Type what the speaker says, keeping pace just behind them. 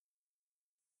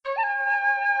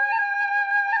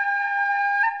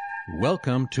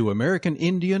Welcome to American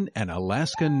Indian and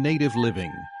Alaska Native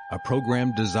Living, a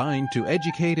program designed to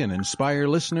educate and inspire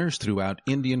listeners throughout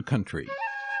Indian country.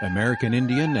 American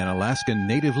Indian and Alaska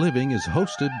Native Living is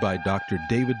hosted by Dr.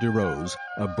 David DeRose,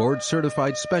 a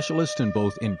board-certified specialist in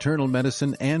both internal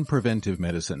medicine and preventive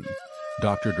medicine.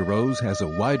 Dr. DeRose has a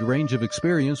wide range of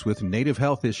experience with Native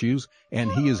health issues,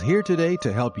 and he is here today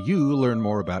to help you learn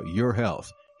more about your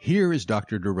health. Here is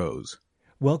Dr. DeRose.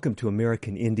 Welcome to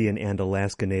American Indian and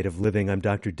Alaska Native Living. I'm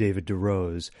Dr. David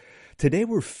DeRose. Today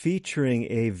we're featuring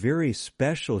a very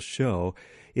special show.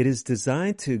 It is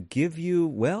designed to give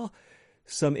you,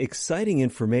 some exciting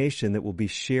information that will be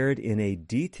shared in a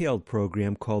detailed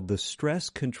program called the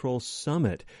Stress Control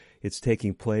Summit. It's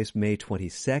taking place May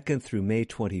 22nd through May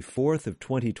 24th of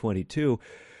 2022,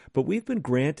 but we've been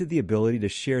granted the ability to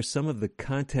share some of the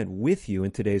content with you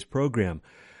in today's program.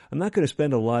 I'm not going to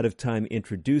spend a lot of time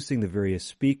introducing the various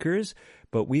speakers,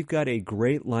 but we've got a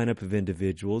great lineup of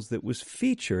individuals that was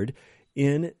featured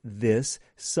in this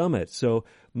summit. So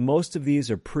most of these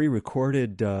are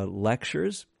pre-recorded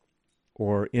lectures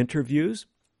or interviews,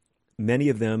 many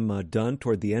of them done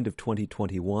toward the end of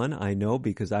 2021. I know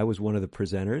because I was one of the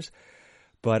presenters,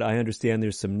 but I understand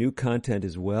there's some new content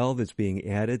as well that's being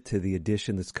added to the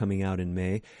edition that's coming out in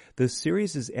May. The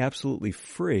series is absolutely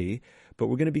free, but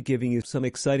we're going to be giving you some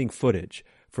exciting footage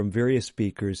from various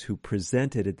speakers who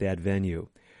presented at that venue.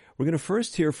 We're going to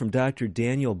first hear from Dr.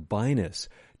 Daniel Binus.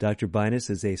 Dr. Binus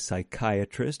is a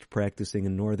psychiatrist practicing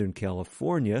in Northern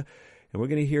California, and we're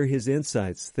going to hear his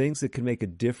insights, things that can make a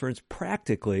difference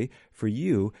practically for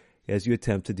you as you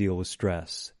attempt to deal with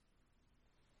stress.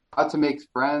 How to make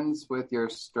friends with your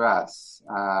stress.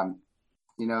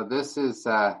 This is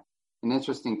an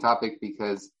interesting topic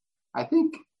because I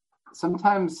think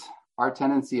sometimes our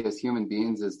tendency as human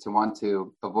beings is to want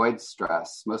to avoid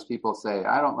stress. Most people say,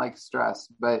 I don't like stress,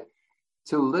 but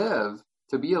to live,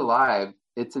 to be alive,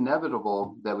 it's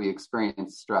inevitable that we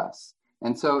experience stress.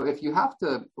 And so if you have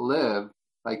to live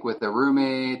like with a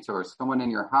roommate or someone in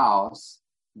your house,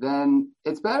 then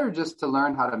it's better just to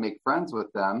learn how to make friends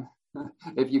with them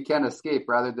if you can't escape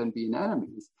rather than being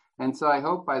enemies. And so I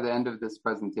hope by the end of this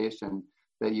presentation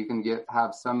that you can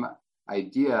have some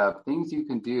idea of things you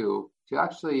can do to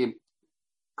actually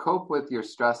cope with your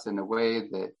stress in a way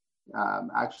that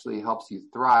actually helps you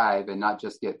thrive and not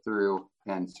just get through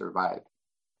and survive.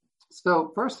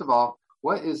 So first of all,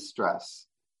 what is stress?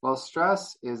 Well,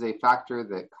 stress is a factor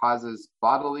that causes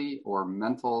bodily or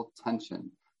mental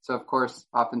tension. So of course,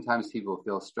 oftentimes people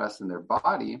feel stress in their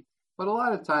body, but a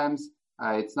lot of times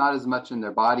it's not as much in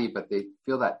their body, but they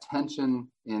feel that tension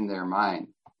in their mind.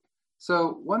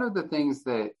 So one of the things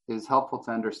that is helpful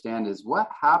to understand is what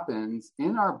happens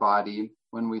in our body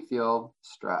when we feel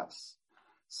stress.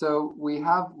 So we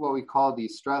have what we call the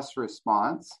stress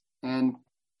response, and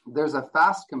there's a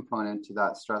fast component to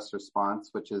that stress response,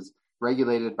 which is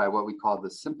regulated by what we call the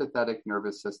sympathetic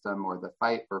nervous system or the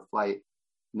fight or flight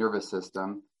nervous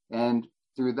system. And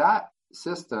through that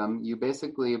system, you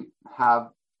basically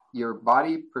have your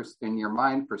body and your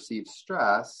mind perceive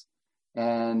stress,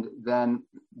 and then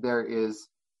there is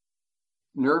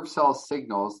nerve cell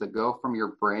signals that go from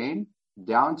your brain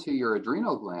down to your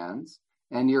adrenal glands,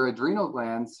 and your adrenal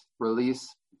glands release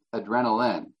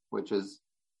adrenaline, which is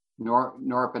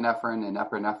norepinephrine and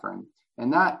epinephrine.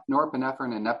 And that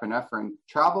norepinephrine and epinephrine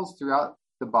travels throughout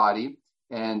the body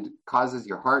and causes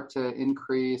your heart to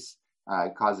increase,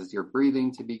 causes your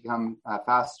breathing to become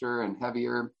faster and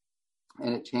heavier,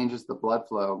 and it changes the blood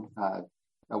flow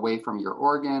away from your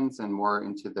organs and more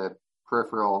into the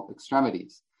peripheral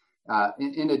extremities.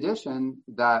 In addition,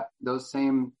 those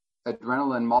same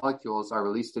adrenaline molecules are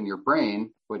released in your brain,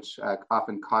 which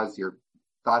often cause your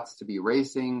thoughts to be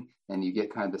racing, and you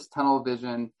get kind of this tunnel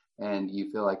vision, and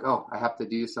you feel like, oh, I have to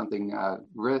do something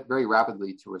very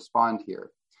rapidly to respond here.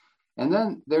 And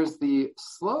then there's the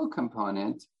slow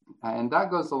component, and that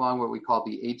goes along what we call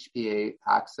the HPA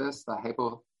axis, the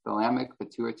hypothalamic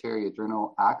pituitary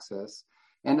adrenal axis.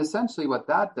 And essentially what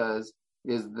that does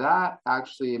is that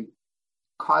actually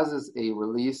causes a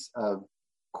release of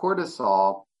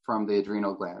cortisol from the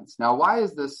adrenal glands. Now, why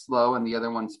is this slow and the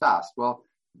other one's fast? Well,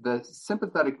 the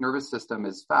sympathetic nervous system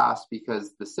is fast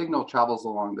because the signal travels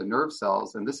along the nerve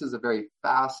cells, and this is a very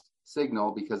fast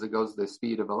signal because it goes the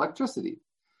speed of electricity.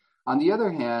 On the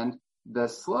other hand, the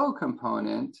slow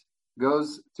component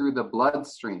goes through the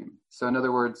bloodstream. So in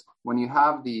other words, when you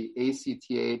have the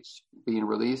ACTH being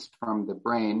released from the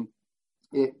brain,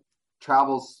 it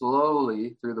travels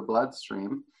slowly through the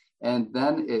bloodstream, and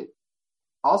then it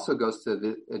also goes to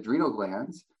the adrenal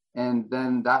glands, and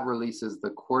then that releases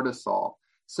the cortisol.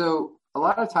 So a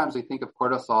lot of times we think of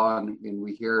cortisol and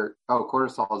we hear, oh,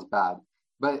 cortisol is bad.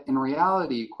 But in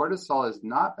reality, cortisol is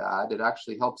not bad. It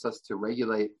actually helps us to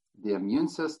regulate the immune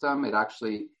system.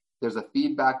 There's a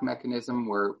feedback mechanism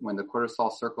where when the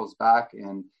cortisol circles back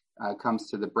and comes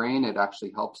to the brain, it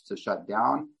actually helps to shut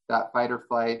down that fight or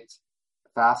flight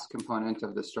fast component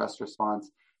of the stress response.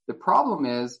 The problem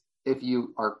is if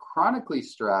you are chronically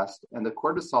stressed and the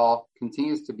cortisol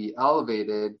continues to be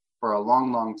elevated for a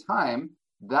long, long time,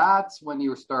 that's when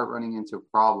you start running into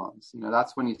problems.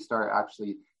 That's when you start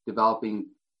actually developing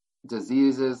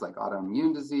diseases like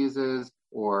autoimmune diseases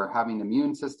or having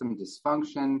immune system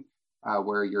dysfunction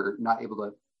where you're not able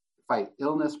to fight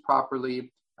illness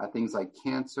properly, things like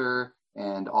cancer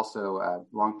and also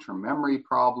long-term memory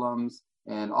problems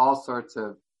and all sorts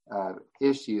of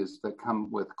issues that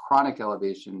come with chronic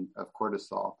elevation of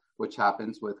cortisol, which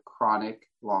happens with chronic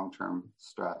long-term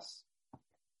stress.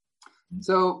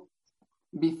 So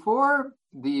before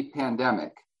the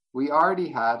pandemic, we already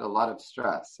had a lot of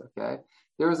stress, okay?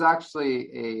 There was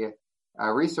actually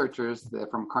researchers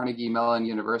from Carnegie Mellon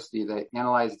University that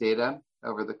analyzed data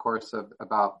over the course of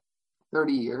about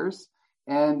 30 years,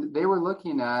 and they were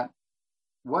looking at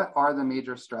what are the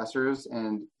major stressors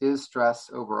and is stress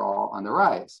overall on the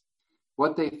rise.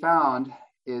 What they found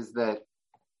is that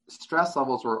stress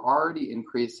levels were already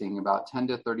increasing about 10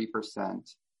 to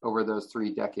 30% over those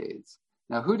 3 decades.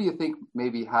 Now, who do you think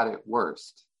maybe had it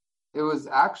worst? It was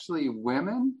actually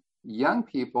women, young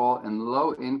people, and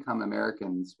low-income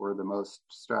Americans were the most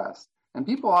stressed. And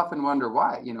people often wonder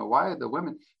why, why are the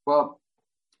women? Well,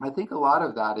 I think a lot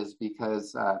of that is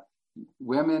because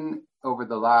women over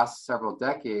the last several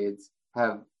decades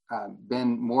have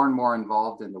been more and more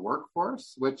involved in the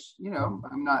workforce, which,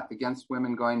 I'm not against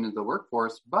women going into the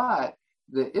workforce, but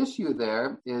the issue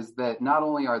there is that not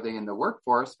only are they in the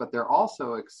workforce, but they're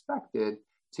also expected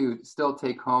to still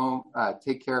take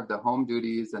care of the home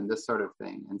duties and this sort of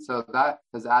thing. And so that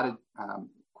has added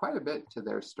quite a bit to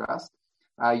their stress.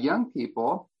 Young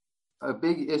people, a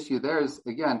big issue there is,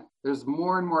 again, there's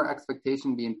more and more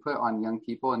expectation being put on young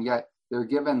people, and yet they're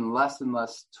given less and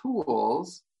less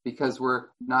tools because we're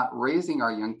not raising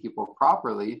our young people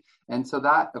properly. And so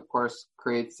that, of course,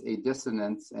 creates a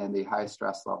dissonance and a high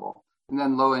stress level. And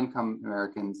then low-income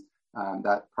Americans,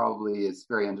 that probably is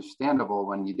very understandable.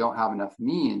 When you don't have enough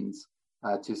means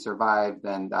to survive,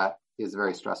 then that is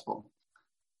very stressful.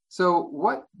 So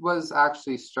what was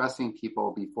actually stressing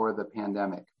people before the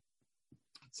pandemic?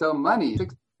 So money,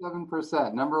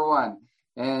 67%, number one,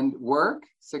 and work,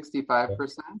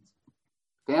 65%.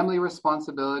 Family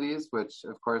responsibilities, which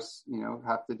of course,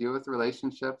 have to do with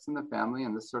relationships in the family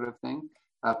and this sort of thing.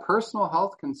 Personal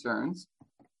health concerns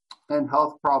and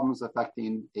health problems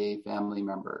affecting a family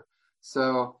member.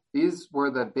 So these were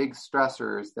the big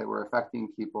stressors that were affecting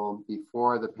people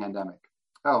before the pandemic.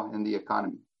 Oh, and the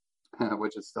economy,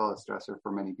 which is still a stressor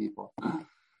for many people.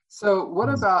 So what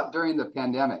about during the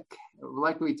pandemic?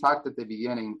 Like we talked at the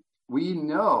beginning, we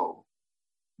know,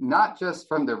 not just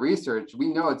from the research,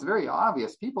 we know it's very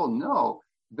obvious. People know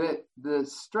that the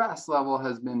stress level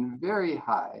has been very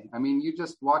high. I mean, you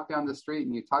just walk down the street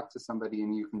and you talk to somebody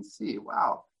and you can see,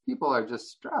 wow, people are just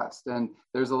stressed. And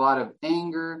there's a lot of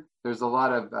anger. There's a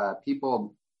lot of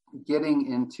people getting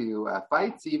into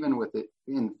fights, even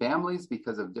in families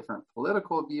because of different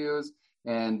political views.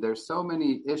 And there's so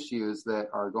many issues that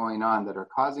are going on that are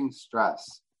causing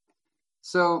stress.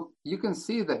 So you can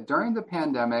see that during the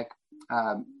pandemic,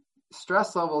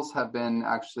 stress levels have been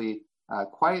actually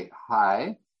quite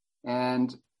high.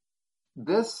 And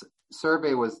this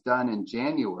survey was done in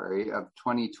January of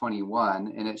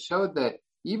 2021. And it showed that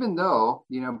even though,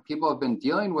 people have been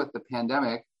dealing with the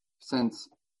pandemic since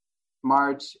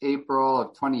March, April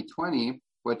of 2020,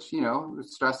 which,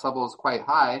 stress level is quite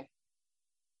high,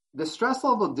 the stress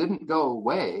level didn't go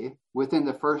away within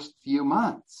the first few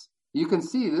months. You can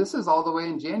see this is all the way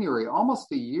in January,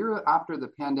 almost a year after the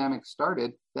pandemic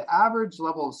started, the average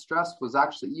level of stress was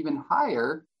actually even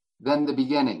higher than the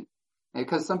beginning.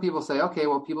 Because some people say, okay,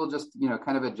 well, people just,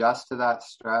 kind of adjust to that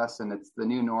stress and it's the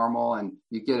new normal and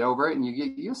you get over it and you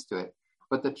get used to it.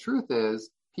 But the truth is,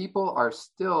 people are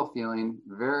still feeling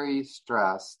very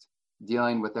stressed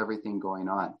dealing with everything going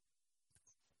on.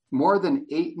 More than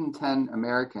 8 in 10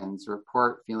 Americans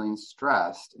report feeling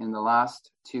stressed in the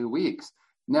last 2 weeks.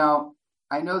 Now,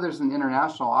 I know there's an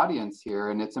international audience here,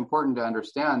 and it's important to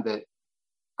understand that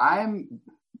I'm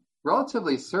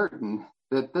relatively certain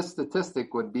that this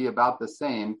statistic would be about the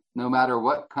same no matter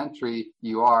what country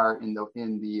you are in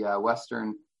the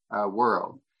Western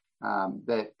world,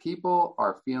 that people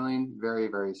are feeling very,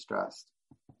 very stressed.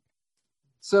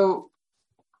 So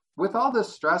with all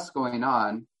this stress going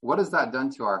on, what has that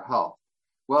done to our health?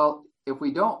 Well, if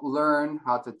we don't learn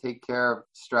how to take care of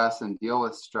stress and deal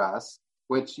with stress,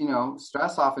 which,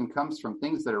 stress often comes from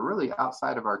things that are really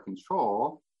outside of our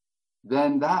control,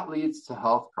 then that leads to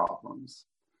health problems.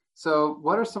 So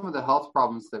what are some of the health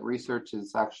problems that research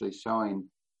is actually showing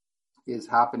is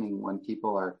happening when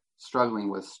people are struggling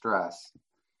with stress?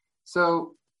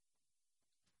 So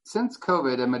since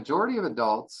COVID, a majority of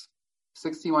adults,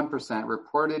 61%,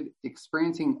 reported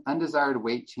experiencing undesired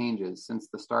weight changes since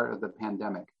the start of the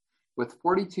pandemic, with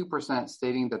 42%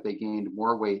 stating that they gained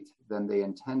more weight than they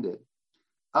intended.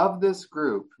 Of this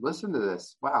group, listen to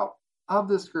this, wow, of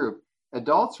this group,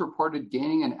 adults reported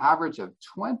gaining an average of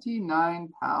 29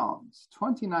 pounds.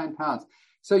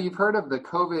 So you've heard of the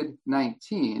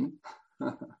COVID-19.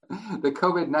 The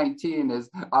COVID-19 is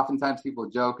oftentimes people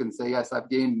joke and say, yes, I've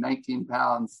gained 19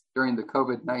 pounds during the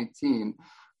COVID-19.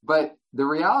 But the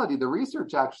reality, the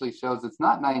research actually shows it's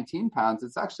not 19 pounds,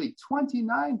 it's actually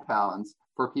 29 pounds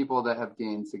for people that have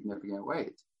gained significant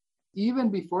weight.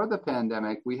 Even before the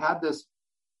pandemic, we had this,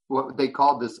 what they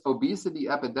called this obesity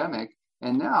epidemic.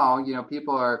 And now,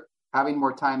 people are having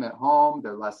more time at home,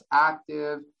 they're less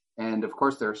active, and of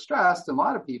course they're stressed. And a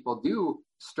lot of people do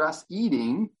stress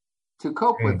eating to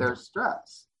cope with their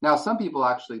stress. Now, some people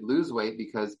actually lose weight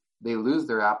because they lose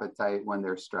their appetite when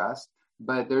they're stressed,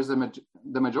 but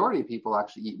the majority of people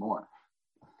actually eat more.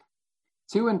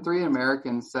 2 in 3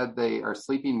 Americans said they are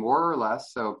sleeping more or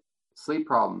less, so sleep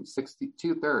problems,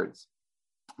 2/3,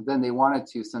 than they wanted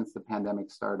to since the pandemic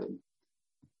started.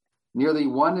 Nearly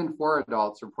 1 in 4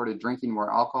 adults reported drinking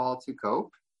more alcohol to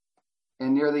cope,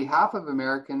 and nearly half of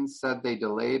Americans said they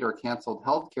delayed or canceled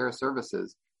healthcare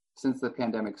services since the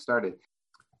pandemic started.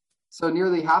 So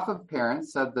nearly half of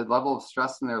parents said the level of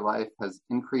stress in their life has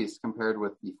increased compared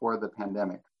with before the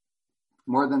pandemic.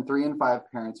 More than 3 in 5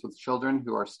 parents with children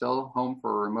who are still home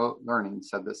for remote learning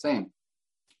said the same.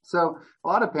 So a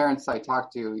lot of parents I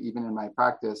talk to, even in my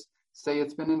practice, say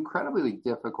it's been incredibly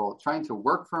difficult trying to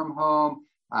work from home,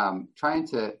 trying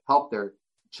to help their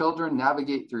children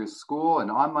navigate through school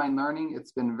and online learning.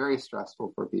 It's been very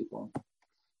stressful for people.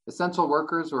 Essential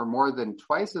workers were more than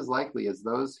twice as likely as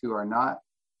those who are not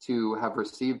to have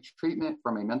received treatment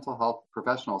from a mental health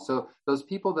professional. So those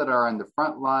people that are on the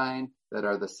front line, that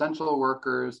are the essential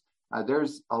workers,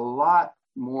 there's a lot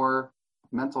more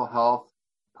mental health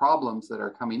problems that are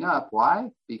coming up.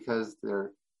 Why? Because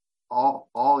they're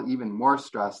all even more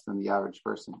stressed than the average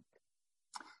person.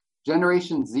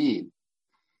 Generation Z,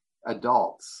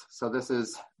 adults. So this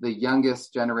is the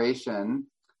youngest generation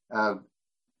of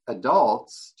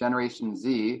adults, Generation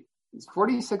Z, is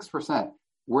 46%.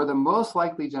 Were the most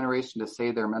likely generation to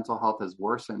say their mental health has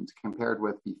worsened compared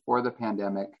with before the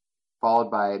pandemic,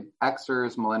 followed by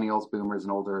Xers, millennials, boomers,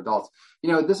 and older adults.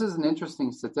 This is an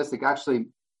interesting statistic.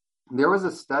 Actually, there was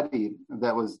a study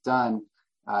that was done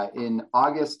in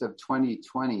August of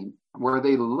 2020 where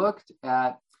they looked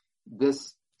at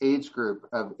this age group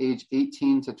of age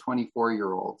 18 to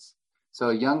 24-year-olds, so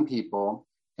young people,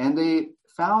 and they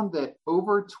found that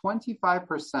over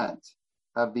 25%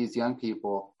 of these young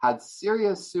people had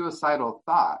serious suicidal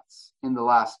thoughts in the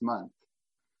last month.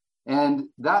 And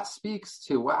that speaks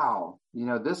to, wow,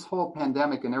 this whole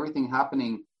pandemic and everything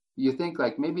happening, you think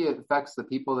like maybe it affects the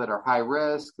people that are high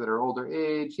risk, that are older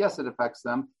age. Yes, it affects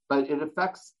them, but it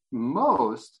affects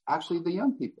most actually the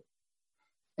young people.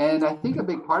 And I think a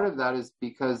big part of that is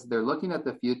because they're looking at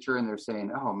the future and they're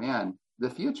saying, oh man, the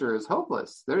future is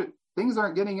hopeless. Things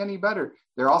aren't getting any better.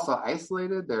 They're also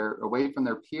isolated. They're away from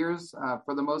their peers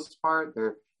for the most part.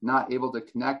 They're not able to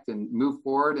connect and move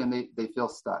forward, and they feel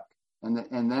stuck. And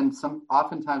then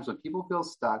oftentimes when people feel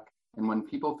stuck and when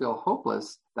people feel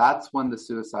hopeless, that's when the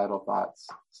suicidal thoughts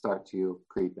start to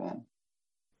creep in.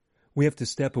 We have to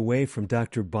step away from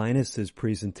Dr. Binus's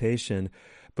presentation,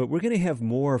 but we're going to have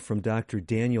more from Dr.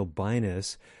 Daniel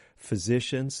Binus,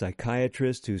 physician,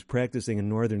 psychiatrist who's practicing in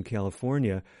Northern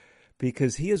California,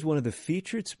 because he is one of the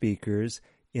featured speakers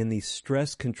in the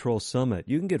Stress Control Summit.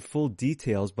 You can get full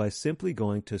details by simply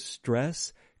going to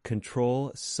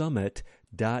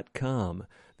stresscontrolsummit.com.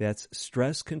 That's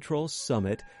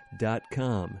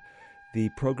stresscontrolsummit.com. The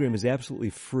program is absolutely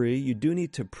free. You do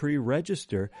need to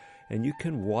pre-register, and you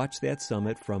can watch that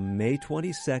summit from May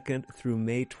 22nd through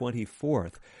May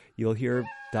 24th. You'll hear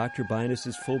Dr.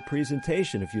 Binus's full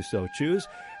presentation, if you so choose,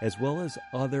 as well as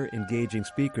other engaging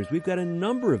speakers. We've got a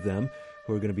number of them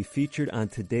who are going to be featured on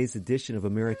today's edition of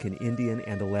American Indian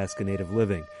and Alaska Native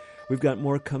Living. We've got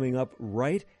more coming up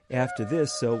right after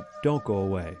this, so don't go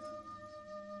away.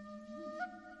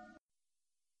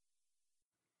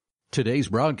 Today's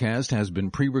broadcast has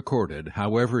been pre-recorded.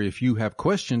 However, if you have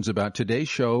questions about today's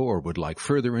show or would like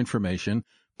further information,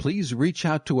 please reach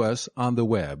out to us on the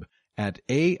web at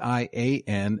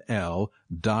AIANL.org.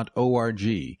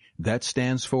 That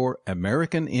stands for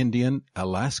American Indian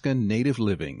Alaska Native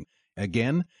Living.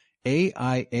 Again,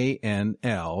 AIANL.org.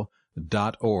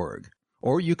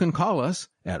 Or you can call us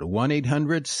at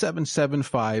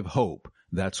 1-800-775-HOPE.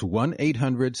 That's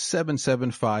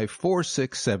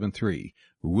 1-800-775-4673.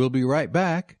 We'll be right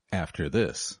back after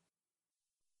this.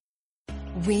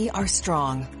 We are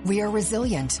strong, we are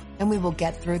resilient, and we will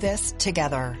get through this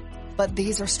together. But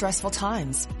these are stressful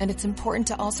times, and it's important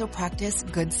to also practice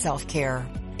good self-care.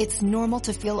 It's normal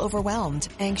to feel overwhelmed,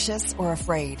 anxious, or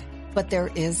afraid. But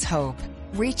there is hope.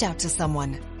 Reach out to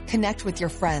someone. Connect with your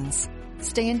friends.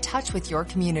 Stay in touch with your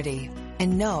community.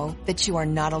 And know that you are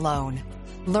not alone.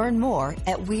 Learn more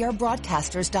at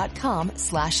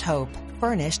wearebroadcasters.com/hope.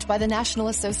 Furnished by the National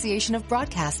Association of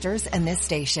Broadcasters and this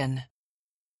station.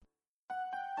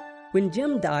 When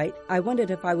Jim died, I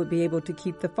wondered if I would be able to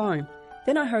keep the farm.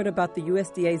 Then I heard about the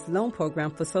USDA's loan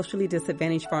program for socially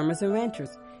disadvantaged farmers and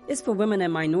ranchers. It's for women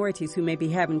and minorities who may be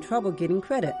having trouble getting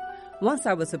credit. Once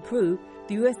I was approved,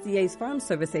 the USDA's Farm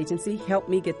Service Agency helped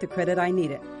me get the credit I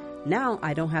needed. Now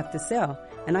I don't have to sell,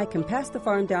 and I can pass the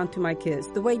farm down to my kids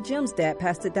the way Jim's dad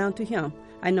passed it down to him.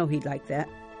 I know he'd like that.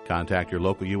 Contact your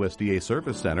local USDA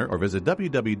Service Center or visit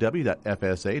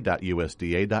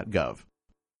www.fsa.usda.gov.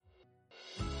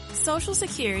 Social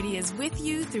Security is with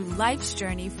you through life's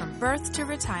journey from birth to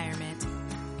retirement.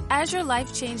 As your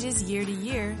life changes year to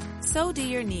year, so do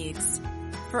your needs.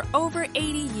 For over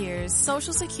 80 years,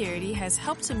 Social Security has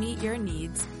helped to meet your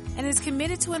needs and is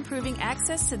committed to improving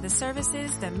access to the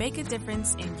services that make a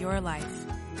difference in your life.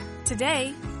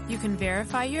 Today, you can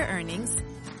verify your earnings,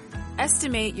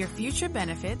 estimate your future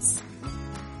benefits,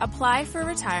 apply for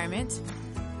retirement,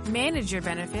 manage your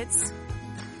benefits,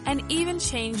 and even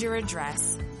change your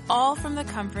address, all from the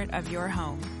comfort of your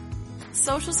home.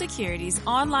 Social Security's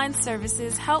online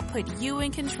services help put you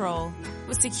in control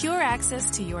with secure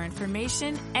access to your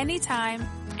information anytime,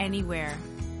 anywhere,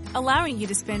 allowing you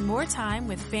to spend more time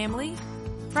with family,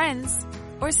 friends,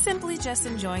 or simply just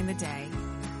enjoying the day.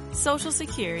 Social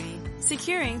Security,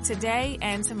 securing today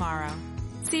and tomorrow.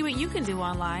 See what you can do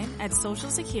online at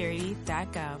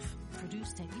socialsecurity.gov.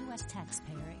 Produced at U.S.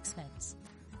 taxpayer expense.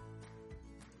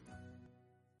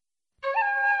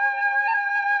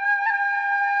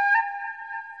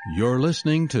 You're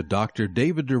listening to Dr.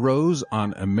 David DeRose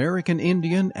on American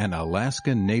Indian and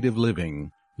Alaska Native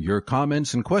Living. Your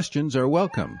comments and questions are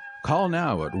welcome. Call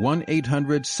now at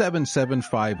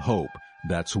 1-800-775-HOPE.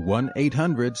 That's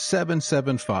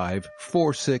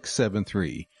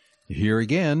 1-800-775-4673. Here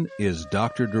again is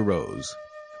Dr. DeRose.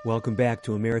 Welcome back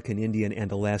to American Indian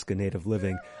and Alaska Native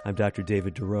Living. I'm Dr.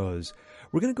 David DeRose.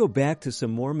 We're going to go back to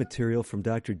some more material from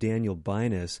Dr. Daniel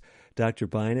Binus. Dr.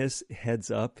 Binus heads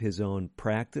up his own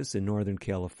practice in Northern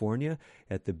California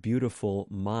at the beautiful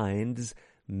Minds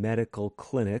Medical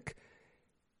Clinic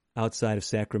outside of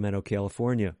Sacramento,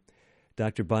 California.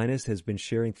 Dr. Binus has been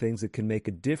sharing things that can make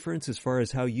a difference as far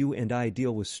as how you and I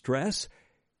deal with stress.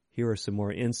 Here are some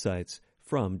more insights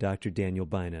from Dr. Daniel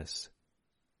Binus.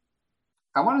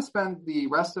 I want to spend the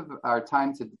rest of our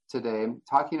time today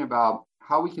talking about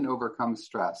how we can overcome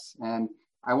stress. And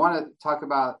I want to talk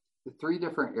about the three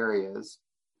different areas,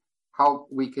 how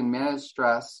we can manage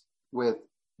stress with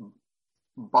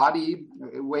body,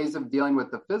 ways of dealing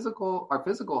with our physical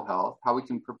health, how we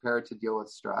can prepare to deal with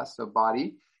stress, so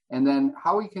body, and then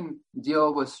how we can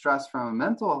deal with stress from a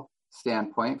mental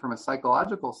standpoint, from a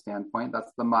psychological standpoint,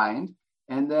 that's the mind,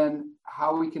 and then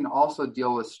how we can also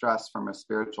deal with stress from a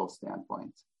spiritual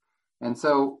standpoint. And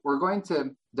so we're going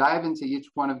to dive into each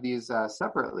one of these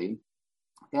separately.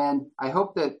 And I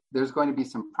hope that there's going to be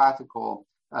some practical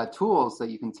tools that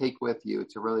you can take with you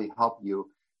to really help you,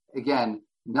 again,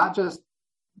 not just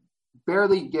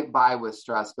barely get by with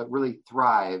stress, but really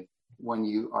thrive when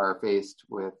you are faced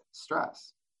with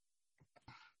stress.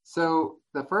 So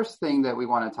the first thing that we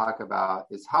want to talk about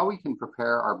is how we can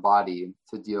prepare our body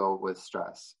to deal with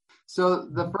stress. So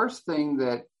the first thing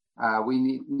that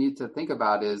we need to think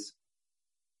about is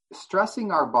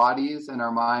stressing our bodies and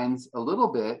our minds a little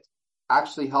bit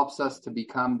actually helps us to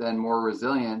become then more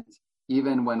resilient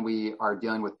even when we are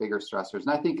dealing with bigger stressors.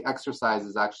 And I think exercise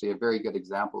is actually a very good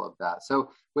example of that.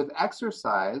 So with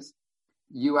exercise,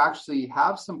 you actually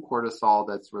have some cortisol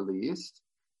that's released.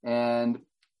 And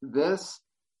this,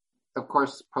 of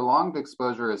course, prolonged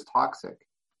exposure is toxic.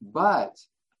 But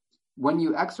when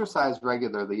you exercise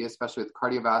regularly, especially with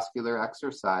cardiovascular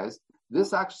exercise,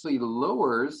 this actually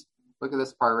lowers, look at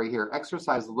this part right here,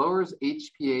 exercise lowers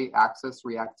HPA axis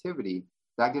reactivity.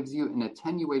 That gives you an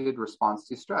attenuated response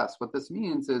to stress. What this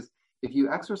means is if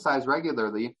you exercise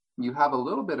regularly, you have a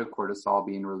little bit of cortisol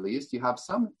being released. You have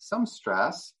some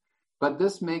stress, but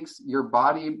this makes your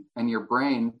body and your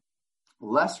brain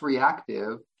less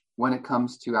reactive when it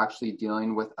comes to actually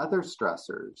dealing with other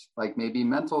stressors, like maybe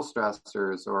mental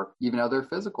stressors or even other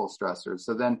physical stressors.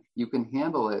 So then you can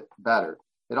handle it better.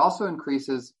 It also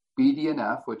increases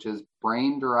BDNF, which is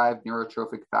brain-derived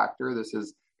neurotrophic factor. This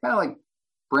is kind of like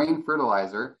brain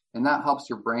fertilizer, and that helps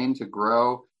your brain to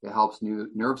grow. It helps new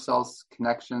nerve cells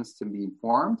connections to be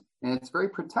formed, and it's very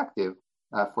protective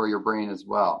for your brain as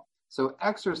well. So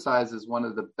exercise is one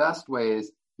of the best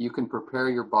ways you can prepare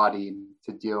your body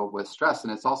to deal with stress.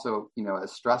 And it's also, a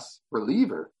stress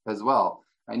reliever as well.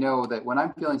 I know that when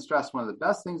I'm feeling stressed, one of the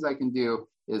best things I can do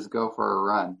is go for a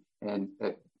run. And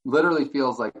it literally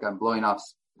feels like I'm blowing off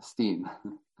steam.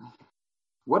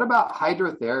 What about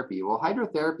hydrotherapy? Well,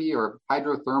 hydrotherapy or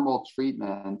hydrothermal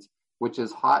treatment, which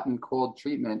is hot and cold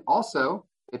treatment, also,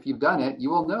 if you've done it,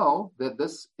 you will know that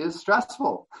this is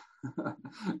stressful.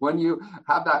 When you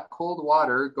have that cold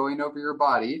water going over your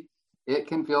body, it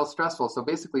can feel stressful. So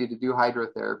basically, to do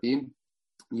hydrotherapy,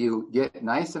 you get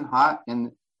nice and hot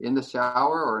in the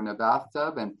shower or in a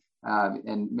bathtub,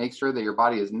 and make sure that your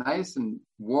body is nice and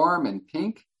warm and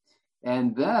pink.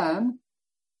 And then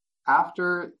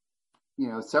after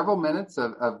several minutes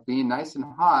of being nice and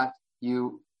hot,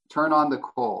 you turn on the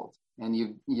cold, and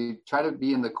you try to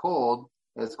be in the cold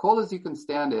as you can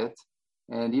stand it,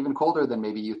 and even colder than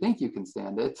maybe you think you can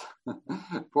stand it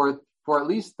for at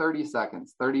least 30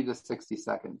 to 60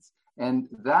 seconds. And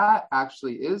that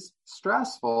actually is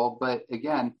stressful, but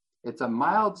again, it's a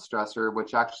mild stressor,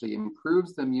 which actually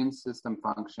improves the immune system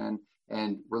function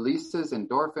and releases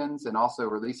endorphins and also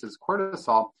releases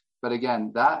cortisol. But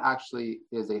again, that actually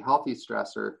is a healthy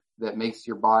stressor that makes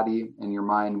your body and your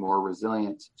mind more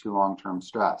resilient to long-term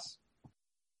stress.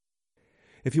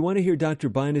 If you want to hear Dr.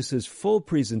 Binus's full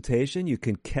presentation, you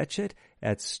can catch it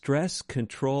at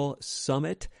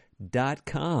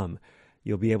StressControlSummit.com.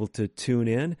 You'll be able to tune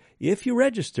in, if you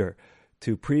register,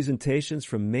 to presentations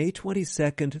from May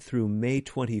 22nd through May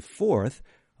 24th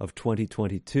of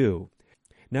 2022.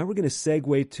 Now we're going to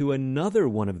segue to another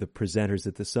one of the presenters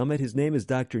at the summit. His name is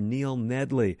Dr. Neil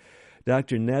Nedley.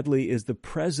 Dr. Nedley is the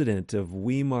president of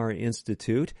Weimar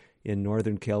Institute in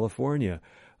Northern California,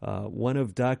 one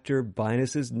of Dr.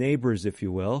 Binus's neighbors, if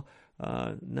you will,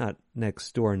 not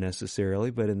next door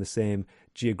necessarily, but in the same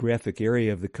geographic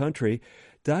area of the country.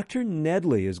 Dr.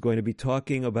 Nedley is going to be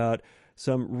talking about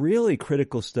some really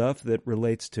critical stuff that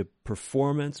relates to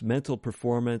performance, mental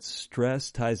performance,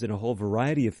 stress, ties in a whole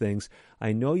variety of things.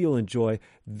 I know you'll enjoy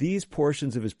these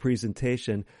portions of his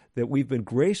presentation that we've been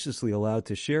graciously allowed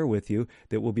to share with you,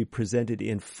 that will be presented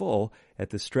in full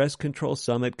at the Stress Control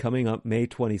Summit coming up May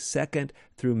 22nd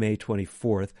through May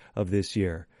 24th of this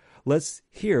year. Let's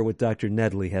hear what Dr.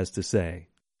 Nedley has to say.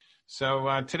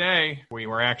 So today we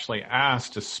were actually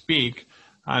asked to speak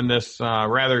on this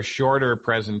rather shorter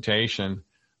presentation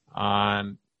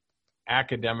on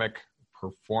academic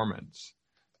performance.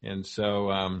 And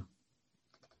so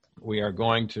we are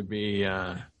going to be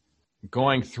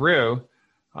going through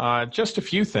just a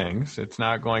few things. It's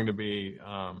not going to be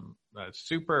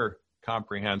super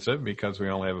comprehensive because we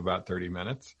only have about 30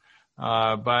 minutes.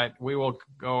 But we will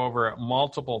go over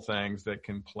multiple things that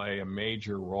can play a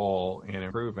major role in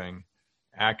improving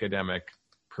academic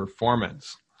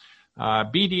performance.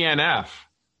 BDNF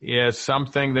is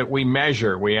something that we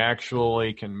measure. We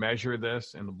actually can measure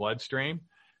this in the bloodstream,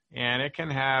 and it can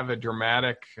have a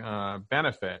dramatic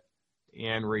benefit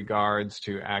in regards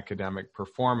to academic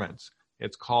performance.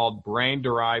 It's called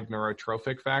brain-derived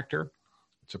neurotrophic factor.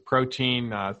 It's a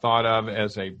protein thought of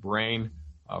as a brain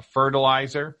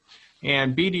fertilizer,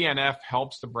 and BDNF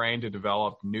helps the brain to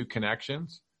develop new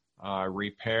connections,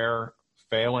 repair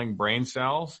failing brain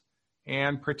cells,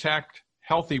 and protect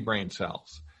healthy brain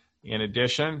cells. In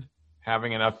addition,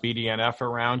 having enough BDNF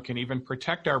around can even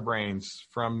protect our brains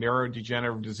from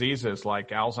neurodegenerative diseases like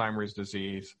Alzheimer's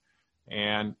disease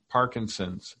and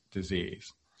Parkinson's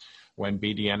disease. When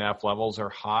BDNF levels are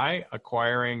high,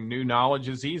 acquiring new knowledge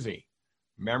is easy.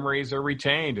 Memories are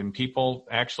retained and people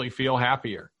actually feel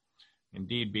happier.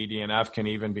 Indeed, BDNF can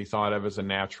even be thought of as a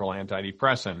natural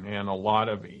antidepressant, and a lot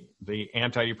of the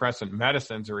antidepressant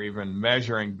medicines are even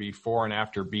measuring before and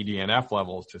after BDNF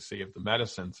levels to see if the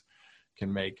medicines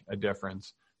can make a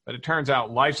difference. But it turns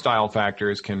out lifestyle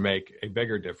factors can make a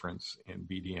bigger difference in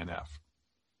BDNF.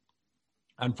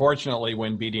 Unfortunately,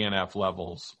 when BDNF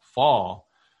levels fall,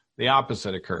 the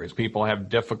opposite occurs. People have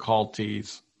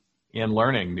difficulties in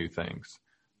learning new things.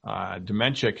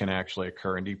 Dementia can actually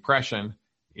occur, and depression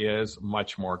is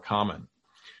much more common.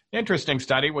 Interesting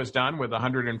study was done with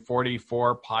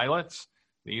 144 pilots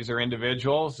These are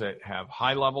individuals that have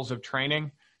high levels of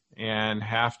training and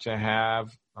have to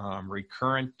have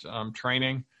recurrent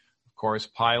training. Of course,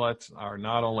 pilots are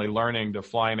not only learning to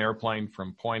fly an airplane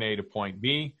from point A to point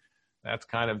B. That's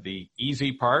kind of the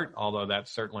easy part, although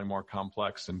that's certainly more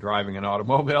complex than driving an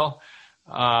automobile.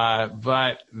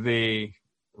 But the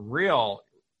real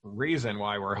reason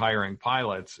why we're hiring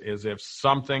pilots is if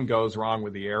something goes wrong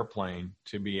with the airplane,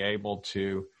 to be able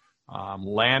to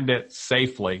land it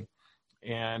safely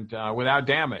and without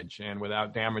damage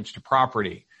to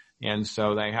property. And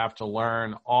so they have to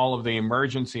learn all of the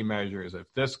emergency measures if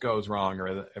this goes wrong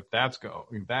or if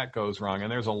that goes wrong.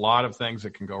 And there's a lot of things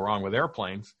that can go wrong with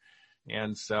airplanes.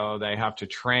 And so they have to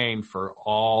train for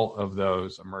all of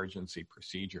those emergency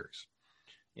procedures.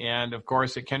 And of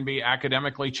course, it can be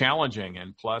academically challenging,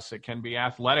 and plus it can be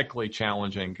athletically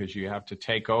challenging because you have to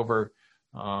take over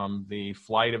the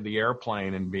flight of the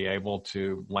airplane and be able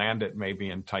to land it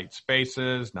maybe in tight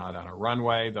spaces, not on a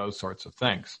runway, those sorts of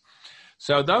things.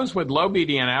 So those with low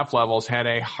BDNF levels had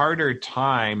a harder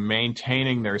time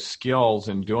maintaining their skills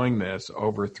in doing this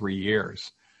over 3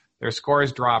 years. Their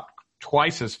scores dropped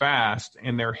twice as fast,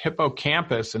 and their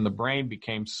hippocampus in the brain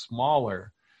became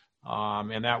smaller.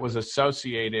 And that was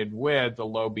associated with the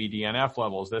low BDNF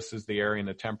levels. This is the area in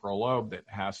the temporal lobe that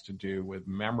has to do with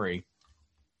memory.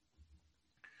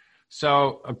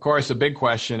 So, of course, the big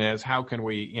question is, how can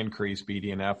we increase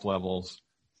BDNF levels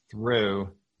through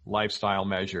lifestyle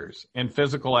measures? And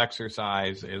physical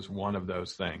exercise is one of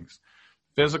those things.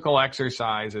 Physical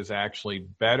exercise is actually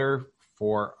better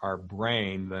for our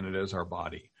brain than it is our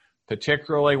body,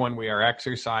 particularly when we are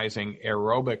exercising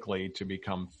aerobically to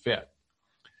become fit.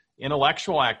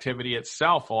 Intellectual activity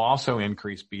itself will also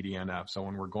increase BDNF. So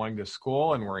when we're going to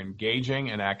school and we're engaging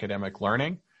in academic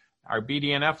learning, our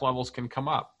BDNF levels can come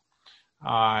up.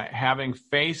 Having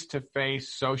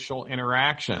face-to-face social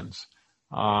interactions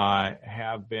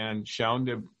have been shown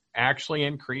to actually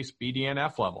increase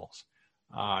BDNF levels.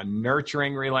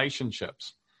 Nurturing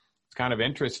relationships. It's kind of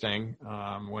interesting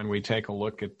when we take a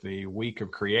look at the week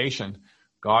of creation.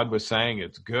 God was saying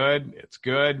it's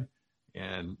good,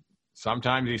 and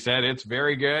sometimes he said it's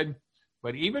very good.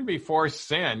 But even before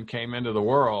sin came into the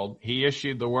world, he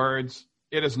issued the words,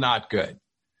 it is not good.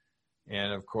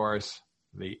 And of course,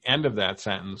 the end of that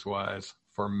sentence was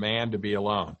for man to be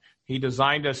alone. He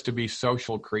designed us to be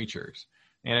social creatures.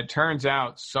 And it turns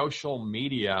out social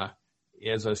media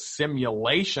is a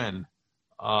simulation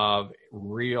of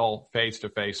real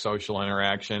face-to-face social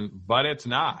interaction, but it's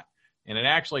not. And it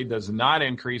actually does not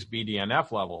increase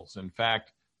BDNF levels. In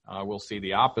fact, we'll see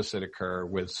the opposite occur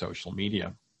with social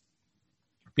media.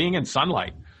 Being in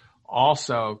sunlight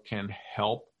also can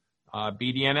help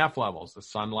BDNF levels, the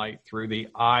sunlight through the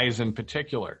eyes in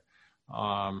particular.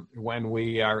 When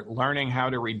we are learning how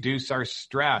to reduce our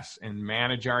stress and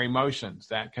manage our emotions,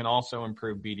 that can also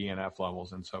improve BDNF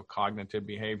levels. And so cognitive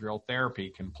behavioral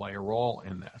therapy can play a role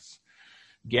in this.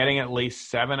 Getting at least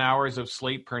 7 hours of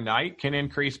sleep per night can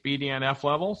increase BDNF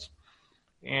levels.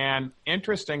 And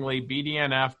interestingly,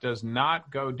 BDNF does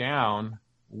not go down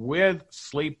with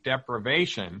sleep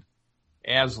deprivation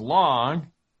as long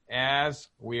as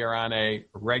we are on a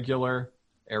regular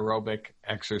aerobic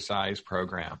exercise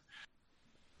program.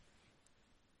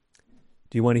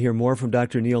 Do you want to hear more from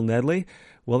Dr. Neil Nedley?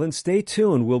 Well, then stay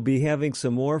tuned. We'll be having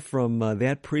some more from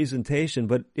that presentation.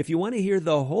 But if you want to hear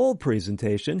the whole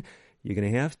presentation, you're going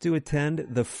to have to attend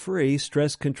the free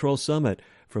Stress Control Summit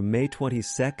from May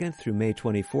 22nd through May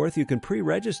 24th. You can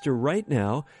pre-register right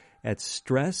now at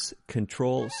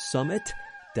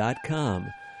stresscontrolsummit.com.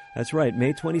 That's right,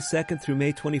 May 22nd through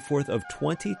May 24th of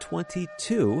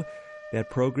 2022. That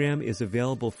program is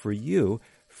available for you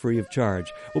free of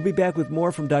charge. We'll be back with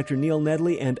more from Dr. Neil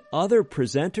Nedley and other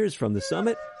presenters from the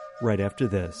summit right after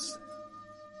this.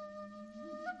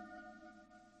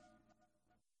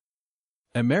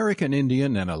 American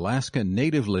Indian and Alaska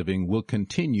Native Living will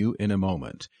continue in a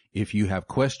moment. If you have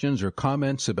questions or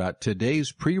comments about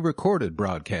today's pre-recorded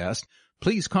broadcast,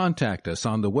 please contact us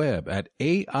on the web at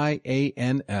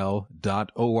aianl.org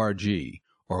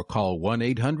or call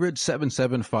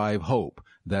 1-800-775-HOPE.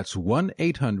 That's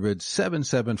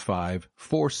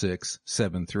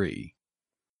 1-800-775-4673.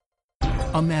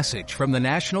 A message from the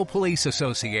National Police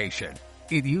Association.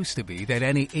 It used to be that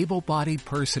any able-bodied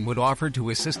person would offer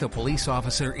to assist a police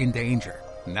officer in danger.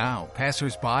 Now,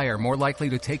 passers-by are more likely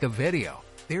to take a video.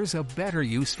 There's a better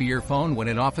use for your phone when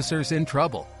an officer's in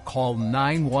trouble. Call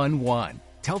 911.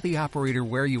 Tell the operator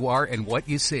where you are and what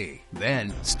you see.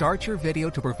 Then, start your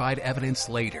video to provide evidence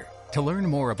later. To learn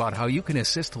more about how you can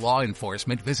assist law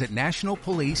enforcement, visit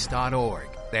nationalpolice.org.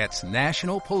 That's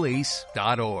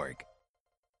nationalpolice.org.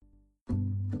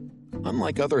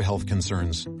 Unlike other health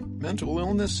concerns, mental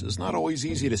illness is not always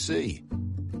easy to see.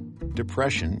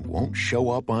 Depression won't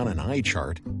show up on an eye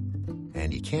chart,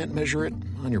 and you can't measure it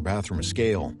on your bathroom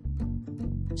scale.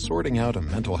 Sorting out a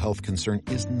mental health concern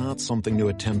is not something to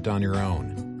attempt on your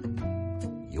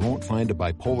own. You won't find a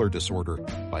bipolar disorder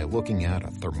by looking at a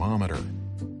thermometer.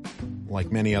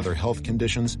 Like many other health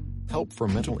conditions, help for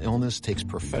mental illness takes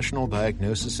professional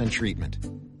diagnosis and treatment.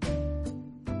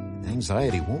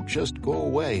 Anxiety won't just go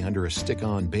away under a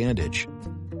stick-on bandage.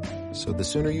 So the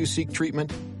sooner you seek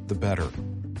treatment, the better.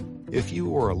 If you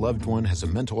or a loved one has a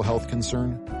mental health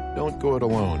concern, don't go it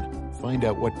alone. Find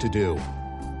out what to do.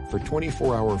 For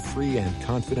 24-hour free and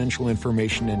confidential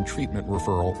information and treatment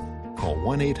referral, call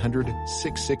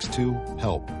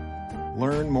 1-800-662-HELP.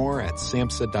 Learn more at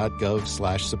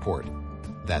samhsa.gov/support.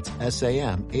 That's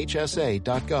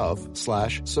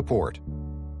samhsa.gov/support.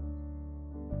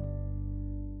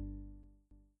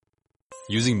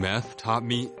 Using meth taught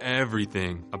me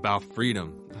everything about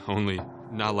freedom, only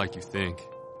not like you think.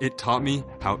 It taught me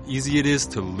how easy it is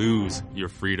to lose your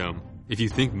freedom. If you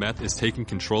think meth is taking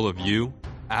control of you,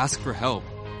 ask for help.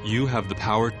 You have the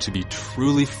power to be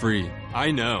truly free.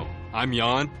 I know. I'm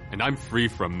Jan, and I'm free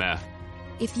from meth.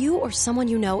 If you or someone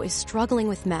you know is struggling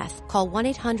with meth, call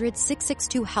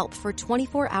 1-800-662-HELP for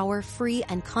 24-hour free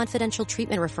and confidential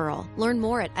treatment referral. Learn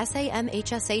more at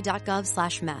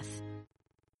samhsa.gov/meth.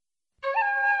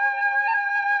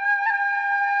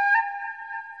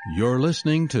 You're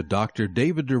listening to Dr.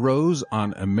 David DeRose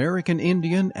on American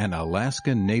Indian and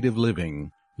Alaska Native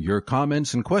Living. Your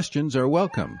comments and questions are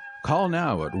welcome. Call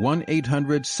now at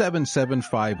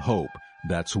 1-800-775-HOPE.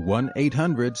 That's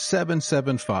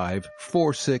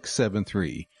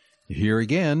 1-800-775-4673. Here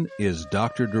again is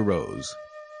Dr. DeRose.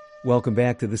 Welcome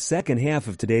back to the second half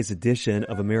of today's edition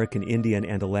of American Indian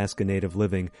and Alaska Native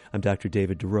Living. I'm Dr.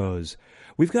 David DeRose.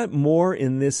 We've got more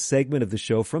in this segment of the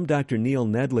show from Dr. Neil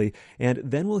Nedley, and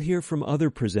then we'll hear from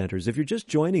other presenters. If you're just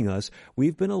joining us,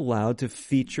 we've been allowed to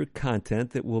feature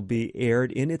content that will be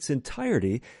aired in its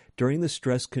entirety during the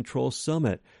Stress Control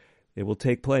Summit. It will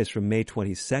take place from May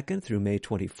 22nd through May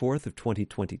 24th of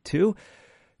 2022.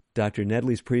 Dr.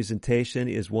 Nedley's presentation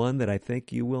is one that I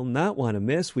think you will not want to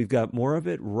miss. We've got more of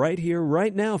it right here,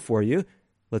 right now for you.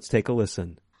 Let's take a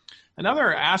listen.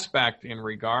 Another aspect in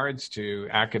regards to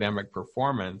academic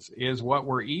performance is what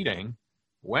we're eating,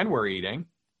 when we're eating,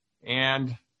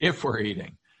 and if we're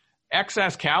eating.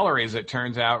 Excess calories, it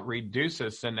turns out,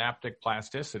 reduces synaptic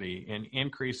plasticity and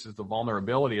increases the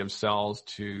vulnerability of cells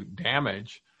to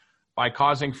damage by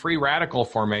causing free radical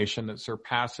formation that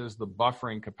surpasses the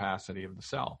buffering capacity of the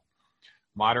cell.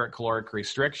 Moderate caloric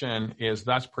restriction is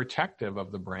thus protective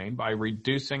of the brain by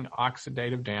reducing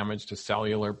oxidative damage to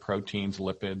cellular proteins,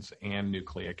 lipids, and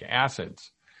nucleic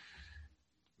acids.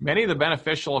 Many of the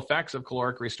beneficial effects of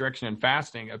caloric restriction and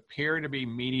fasting appear to be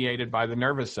mediated by the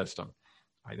nervous system.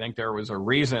 I think there was a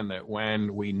reason that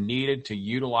when we needed to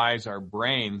utilize our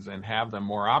brains and have them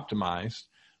more optimized,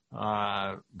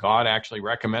 God actually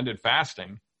recommended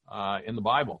fasting in the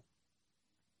Bible.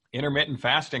 Intermittent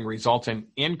fasting results in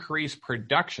increased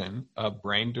production of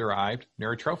brain-derived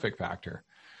neurotrophic factor,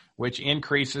 which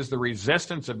increases the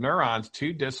resistance of neurons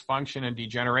to dysfunction and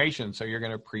degeneration. So you're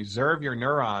going to preserve your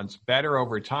neurons better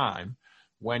over time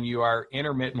when you are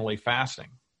intermittently fasting.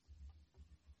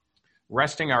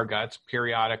 Resting our guts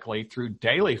periodically through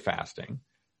daily fasting.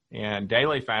 And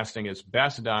daily fasting is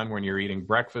best done when you're eating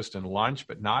breakfast and lunch,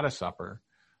 but not a supper.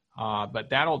 But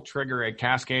that'll trigger a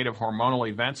cascade of hormonal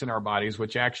events in our bodies,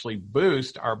 which actually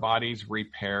boost our body's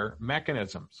repair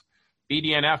mechanisms.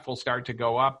 BDNF will start to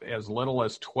go up as little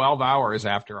as 12 hours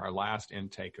after our last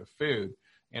intake of food,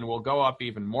 and will go up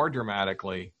even more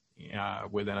dramatically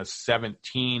within a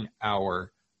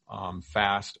 17-hour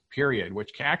fast period,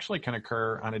 which actually can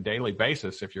occur on a daily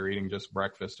basis if you're eating just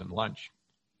breakfast and lunch.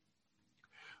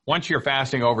 Once you're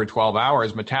fasting over 12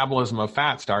 hours, metabolism of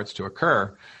fat starts to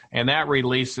occur, and that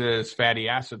releases fatty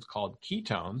acids called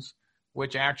ketones,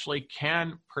 which actually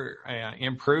can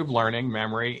improve learning,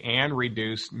 memory, and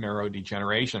reduce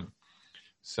neurodegeneration.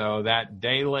 So that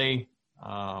daily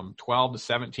 12 to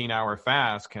 17-hour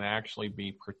fast can actually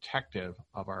be protective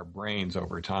of our brains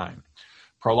over time.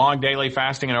 Prolonged daily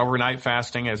fasting and overnight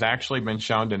fasting has actually been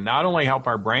shown to not only help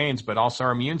our brains, but also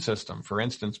our immune system. For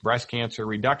instance, breast cancer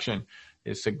reduction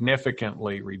is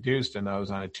significantly reduced in those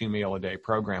on a 2-meal-a-day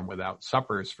program without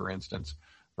suppers, for instance,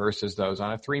 versus those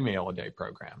on a 3-meal-a-day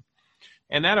program.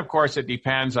 And then, of course, it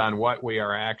depends on what we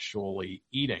are actually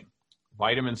eating.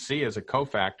 Vitamin C is a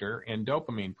cofactor in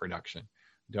dopamine production.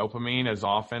 Dopamine is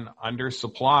often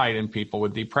undersupplied in people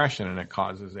with depression, and it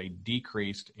causes a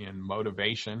decrease in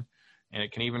motivation, and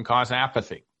it can even cause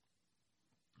apathy.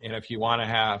 And if you want to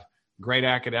have great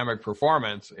academic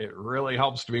performance, it really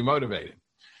helps to be motivated.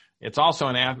 It's also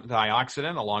an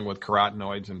antioxidant along with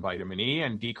carotenoids and vitamin E,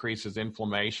 and decreases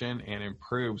inflammation and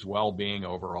improves well-being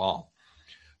overall.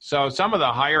 So some of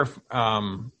the higher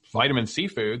vitamin C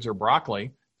foods are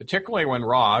broccoli, particularly when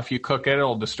raw. If you cook it,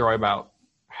 it'll destroy about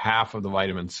half of the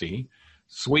vitamin C.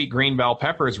 Sweet green bell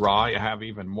peppers raw, you have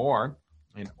even more.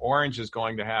 And orange is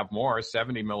going to have more,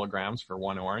 70 milligrams for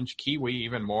one orange. Kiwi,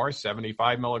 even more,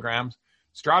 75 milligrams.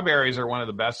 Strawberries are one of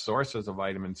the best sources of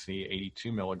vitamin C,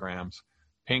 82 milligrams.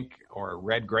 Pink or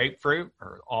red grapefruit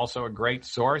are also a great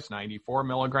source, 94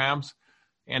 milligrams.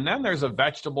 And then there's a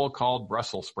vegetable called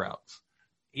Brussels sprouts.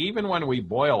 Even when we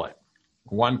boil it,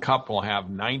 1 cup will have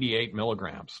 98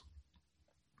 milligrams.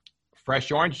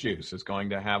 Fresh orange juice is going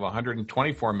to have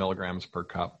 124 milligrams per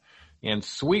cup. And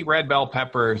sweet red bell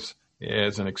peppers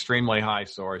is an extremely high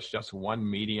source, just 1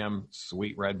 medium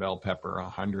sweet red bell pepper,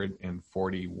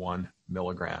 141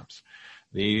 milligrams.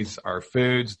 These are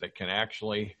foods that can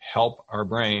actually help our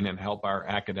brain and help our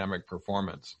academic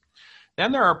performance.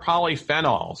 Then there are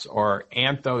polyphenols or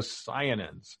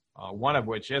anthocyanins, one of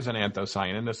which is an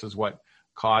anthocyanin. This is what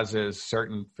causes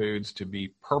certain foods to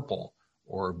be purple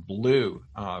or blue,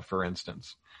 for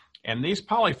instance. And these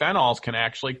polyphenols can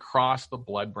actually cross the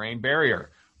blood-brain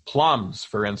barrier. Plums,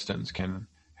 for instance, can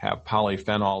have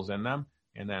polyphenols in them.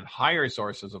 And then higher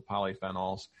sources of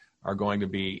polyphenols are going to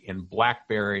be in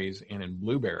blackberries and in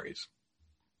blueberries.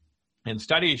 And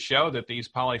studies show that these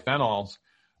polyphenols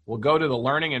will go to the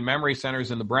learning and memory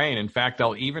centers in the brain. In fact,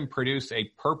 they'll even produce a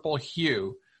purple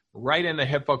hue right in the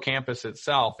hippocampus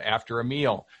itself after a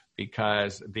meal,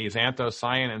 because these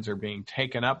anthocyanins are being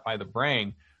taken up by the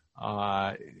brain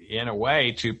in a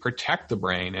way to protect the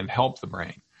brain and help the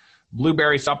brain.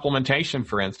 Blueberry supplementation,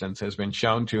 for instance, has been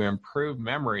shown to improve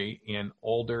memory in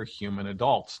older human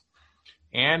adults.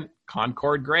 And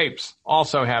Concord grapes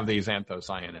also have these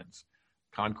anthocyanins.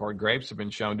 Concord grapes have been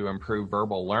shown to improve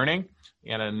verbal learning,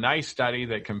 in a nice study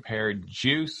that compared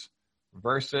juice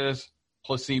versus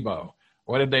placebo.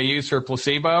 What did they use for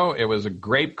placebo? It was a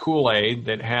grape Kool-Aid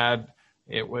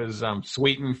it was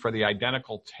sweetened for the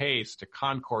identical taste to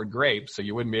Concord grapes, so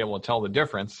you wouldn't be able to tell the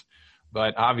difference.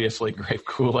 But obviously, grape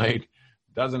Kool-Aid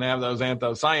doesn't have those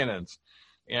anthocyanins.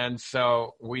 And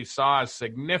so we saw a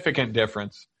significant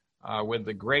difference with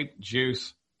the grape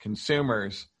juice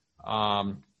consumers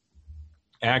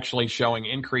actually showing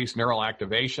increased neural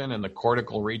activation in the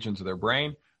cortical regions of their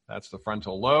brain. That's the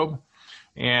frontal lobe.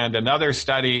 And another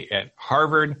study at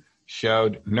Harvard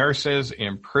showed nurses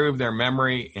improved their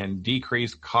memory and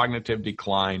decreased cognitive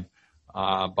decline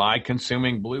by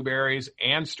consuming blueberries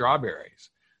and strawberries.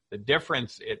 The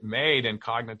difference it made in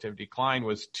cognitive decline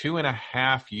was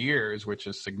 2.5 years, which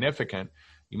is significant.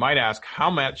 You might ask, how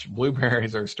much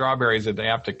blueberries or strawberries did they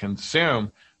have to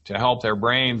consume to help their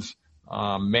brains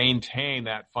maintain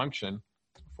that function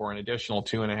for an additional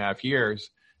 2.5 years?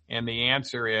 And the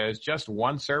answer is just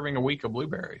 1 serving a week of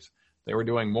blueberries. If they were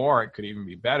doing more, it could even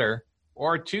be better.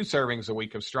 Or 2 servings a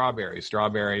week of strawberries.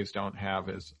 Strawberries don't have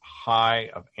as high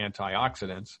of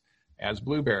antioxidants as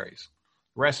blueberries.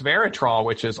 Resveratrol,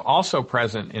 which is also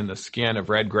present in the skin of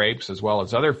red grapes as well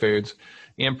as other foods,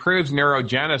 improves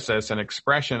neurogenesis and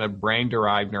expression of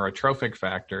brain-derived neurotrophic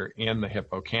factor in the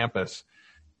hippocampus,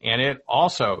 and it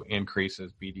also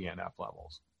increases BDNF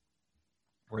levels.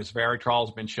 Resveratrol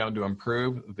has been shown to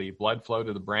improve the blood flow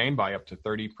to the brain by up to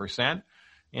 30%,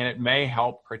 and it may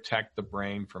help protect the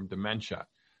brain from dementia.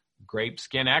 Grape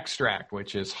skin extract,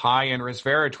 which is high in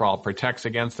resveratrol, protects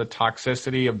against the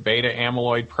toxicity of beta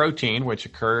amyloid protein, which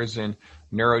occurs in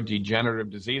neurodegenerative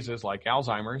diseases like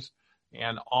Alzheimer's,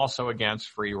 and also against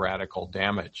free radical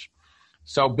damage.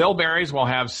 So bilberries will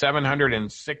have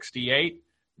 768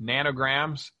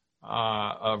 nanograms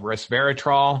of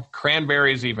resveratrol,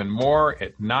 cranberries even more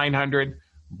at 900,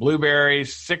 blueberries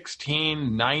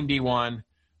 1691,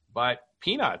 but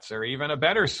peanuts are even a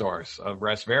better source of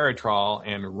resveratrol,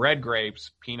 and red grapes,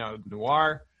 Pinot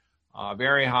Noir,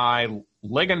 very high.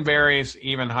 Lingonberries,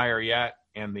 even higher yet,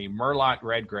 and the Merlot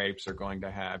red grapes are going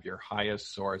to have your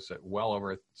highest source at well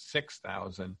over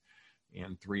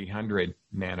 6,300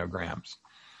 nanograms.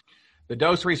 The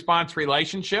dose-response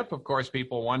relationship, of course,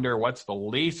 people wonder what's the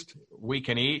least we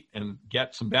can eat and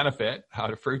get some benefit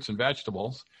out of fruits and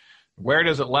vegetables. Where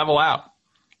does it level out?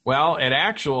 Well, it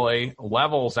actually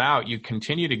levels out. You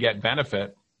continue to get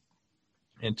benefit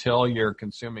until you're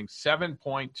consuming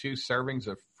 7.2 servings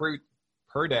of fruit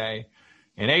per day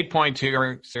and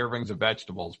 8.2 servings of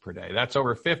vegetables per day. That's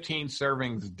over 15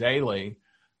 servings daily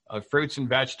of fruits and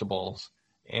vegetables,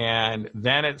 and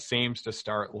then it seems to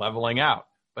start leveling out.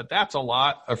 but that's a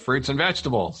lot of fruits and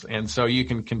vegetables. And so you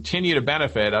can continue to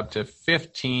benefit up to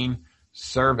 15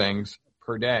 servings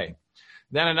per day.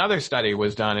 Then another study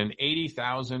was done in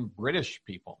 80,000 British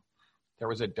people. There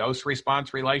was a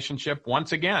dose-response relationship,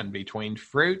 once again, between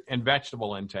fruit and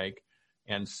vegetable intake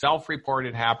and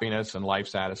self-reported happiness and life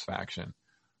satisfaction.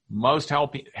 Most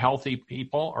healthy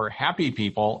people or happy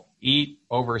people eat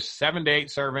over 7 to 8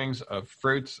 servings of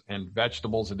fruits and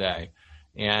vegetables a day,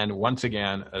 and once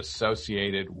again,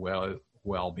 associated with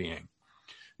well-being.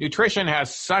 Nutrition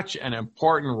has such an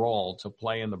important role to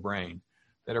play in the brain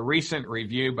that a recent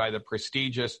review by the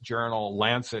prestigious journal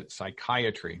Lancet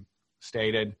Psychiatry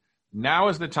stated, "Now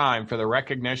is the time for the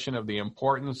recognition of the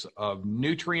importance of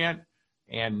nutrient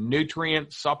and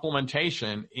nutrient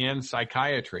supplementation in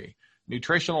psychiatry.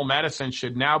 Nutritional medicine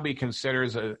should now be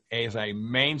considered as a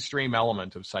mainstream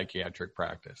element of psychiatric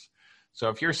practice." So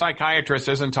if your psychiatrist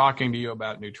isn't talking to you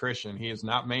about nutrition, he is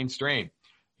not mainstream.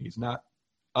 He's not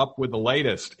up with the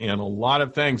latest in a lot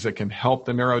of things that can help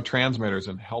the neurotransmitters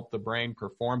and help the brain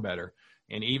perform better,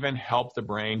 and even help the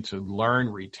brain to learn,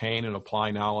 retain, and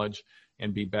apply knowledge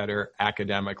and be better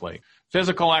academically.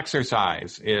 Physical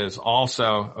exercise is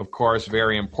also, of course,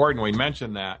 very important. We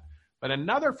mentioned that. But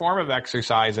another form of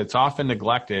exercise that's often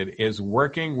neglected is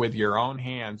working with your own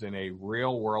hands in a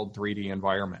real-world 3D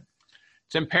environment.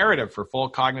 It's imperative for full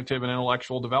cognitive and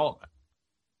intellectual development.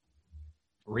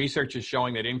 Research is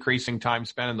showing that increasing time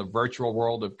spent in the virtual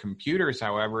world of computers,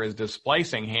 however, is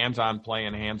displacing hands-on play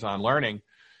and hands-on learning.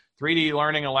 3D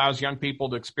learning allows young people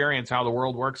to experience how the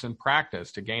world works in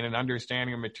practice, to gain an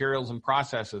understanding of materials and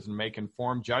processes, and make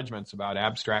informed judgments about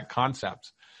abstract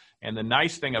concepts. And the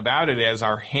nice thing about it is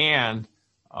our hand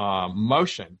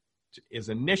motion is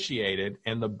initiated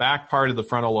in the back part of the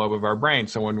frontal lobe of our brain.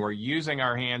 So when we're using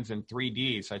our hands in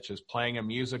 3D, such as playing a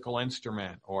musical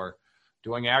instrument or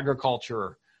doing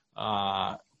agriculture,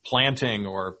 planting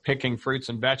or picking fruits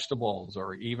and vegetables,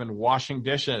 or even washing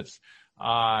dishes,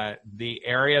 the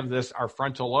area of our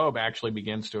frontal lobe actually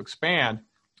begins to expand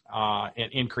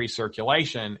and increase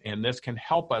circulation, and this can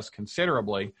help us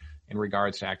considerably in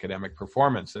regards to academic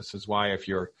performance. This is why if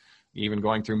you're even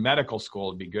going through medical school,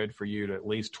 it'd be good for you to at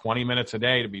least 20 minutes a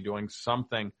day to be doing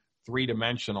something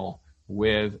three-dimensional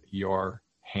with your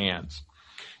hands.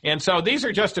 And so these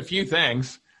are just a few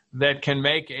things that can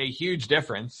make a huge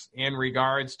difference in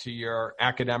regards to your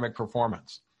academic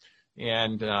performance.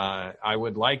 And I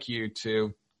would like you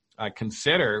to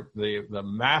consider the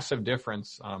massive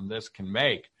difference this can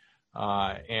make.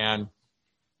 And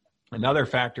another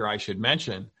factor I should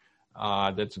mention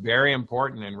that's very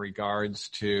important in regards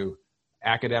to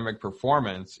academic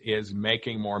performance is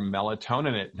making more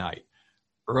melatonin at night.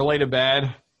 Early to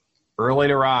bed, early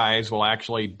to rise will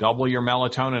actually double your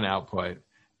melatonin output.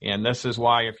 And this is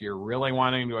why if you're really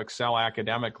wanting to excel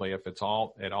academically, if it's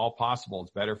at all possible,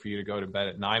 it's better for you to go to bed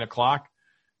at 9 o'clock,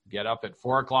 get up at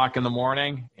 4 o'clock in the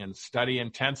morning and study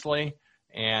intensely.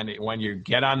 And when you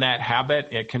get on that habit,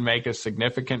 it can make a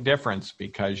significant difference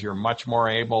because you're much more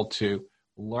able to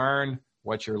learn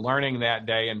what you're learning that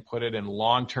day and put it in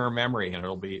long-term memory. And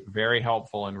it'll be very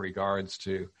helpful in regards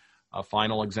to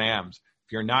final exams.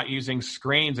 If you're not using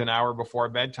screens an hour before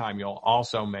bedtime, you'll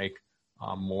also make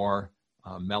more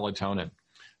melatonin.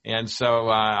 And so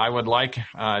I would like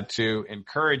to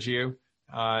encourage you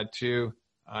to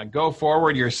go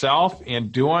forward yourself in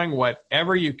doing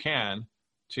whatever you can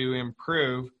to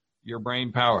improve your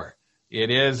brain power.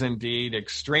 It is indeed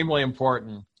extremely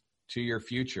important to your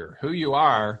future. Who you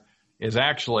are is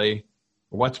actually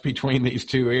what's between these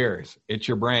two ears. It's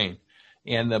your brain.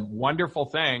 And the wonderful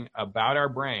thing about our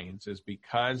brains is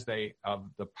because of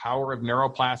the power of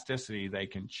neuroplasticity, they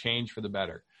can change for the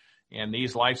better. And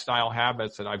these lifestyle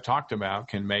habits that I've talked about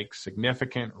can make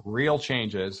significant, real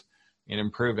changes in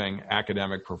improving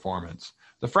academic performance.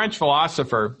 The French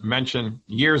philosopher mentioned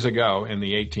years ago in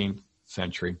the 18th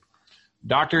century,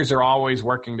 doctors are always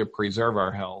working to preserve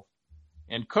our health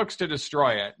and cooks to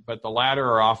destroy it, but the latter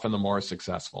are often the more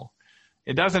successful.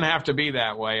 It doesn't have to be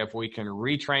that way if we can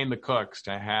retrain the cooks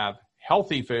to have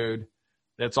healthy food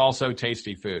that's also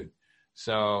tasty food.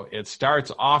 So it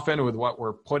starts often with what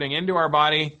we're putting into our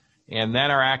body, and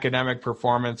then our academic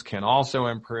performance can also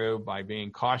improve by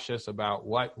being cautious about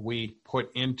what we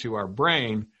put into our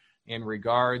brain in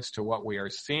regards to what we are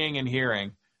seeing and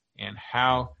hearing and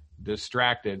how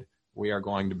distracted we are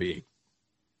going to be.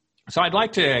 So I'd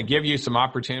like to give you some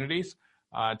opportunities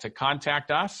to contact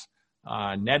us.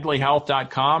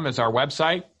 Nedleyhealth.com is our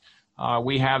website.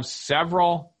 We have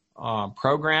several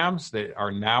programs that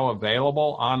are now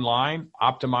available online.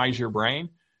 Optimize Your Brain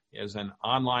is an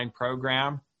online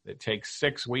program that takes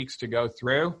 6 weeks to go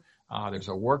through. There's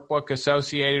a workbook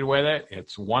associated with it.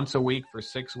 It's once a week for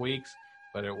 6 weeks,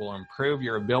 but it will improve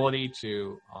your ability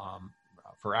to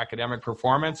for academic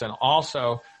performance and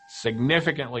also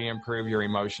significantly improve your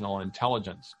emotional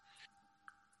intelligence.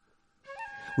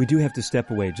 We do have to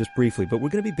step away just briefly, but we're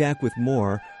going to be back with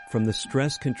more from the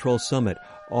Stress Control Summit.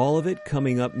 All of it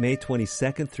coming up May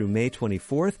 22nd through May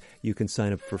 24th. You can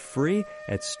sign up for free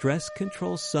at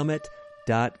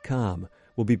stresscontrolsummit.com.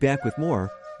 We'll be back with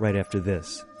more right after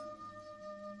this.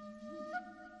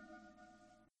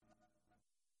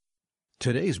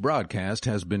 Today's broadcast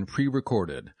has been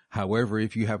pre-recorded. However,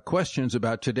 if you have questions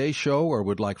about today's show or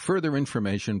would like further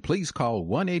information, please call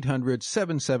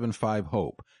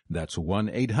 1-800-775-HOPE. That's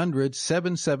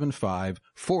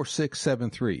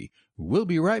 1-800-775-4673. We'll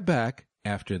be right back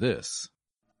after this.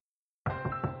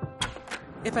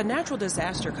 If a natural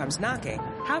disaster comes knocking,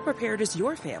 how prepared is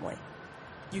your family?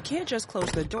 You can't just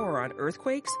close the door on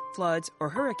earthquakes, floods, or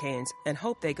hurricanes and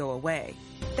hope they go away.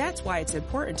 That's why it's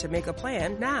important to make a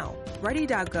plan now.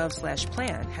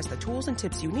 Ready.gov/plan has the tools and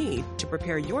tips you need to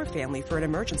prepare your family for an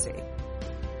emergency.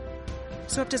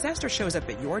 So if disaster shows up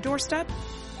at your doorstep,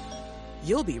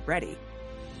 you'll be ready.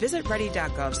 Visit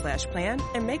ready.gov/plan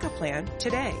and make a plan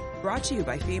today. Brought to you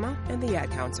by FEMA and the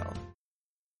Ad Council.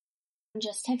 I'm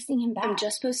just texting him back. I'm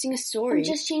just posting a story. I'm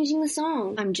just changing the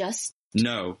song.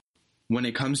 No. When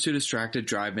it comes to distracted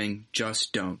driving,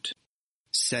 just don't.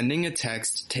 Sending a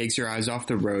text takes your eyes off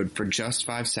the road for just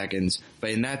 5 seconds, but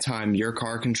in that time, your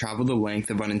car can travel the length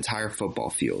of an entire football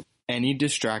field. Any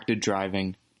distracted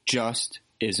driving just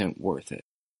isn't worth it.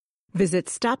 Visit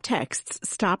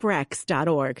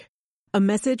StopTextsStopWrecks.org. A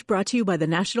message brought to you by the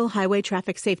National Highway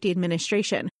Traffic Safety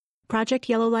Administration, Project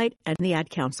Yellow Light, and the Ad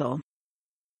Council.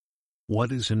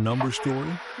 What is a number story?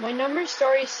 My number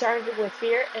story started with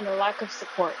fear and a lack of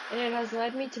support, and it has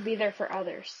led me to be there for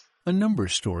others. A number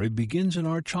story begins in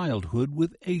our childhood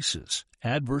with ACEs,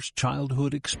 adverse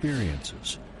childhood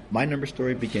experiences. My number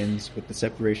story begins with the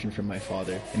separation from my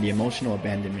father and the emotional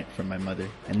abandonment from my mother,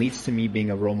 and leads to me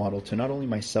being a role model to not only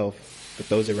myself, but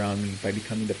those around me by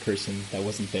becoming the person that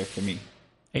wasn't there for me.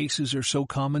 ACEs are so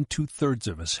common, 2/3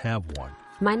 of us have one.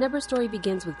 My number story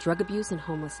begins with drug abuse and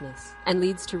homelessness, and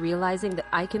leads to realizing that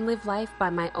I can live life by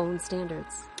my own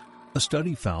standards. A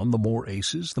study found the more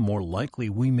ACEs, the more likely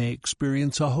we may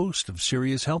experience a host of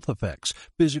serious health effects,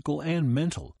 physical and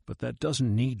mental, but that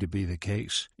doesn't need to be the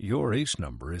case. Your ACE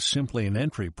number is simply an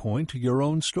entry point to your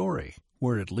own story.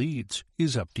 Where it leads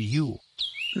is up to you.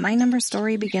 My number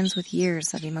story begins with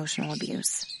years of emotional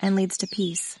abuse and leads to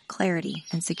peace, clarity,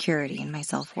 and security in my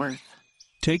self-worth.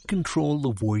 Take control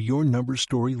of where your number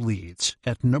story leads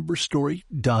at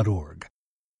numberstory.org.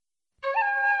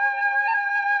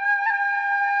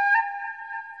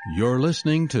 You're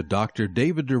listening to Dr.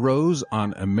 David DeRose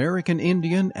on American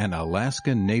Indian and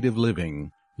Alaska Native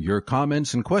Living. Your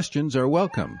comments and questions are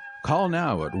welcome. Call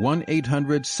now at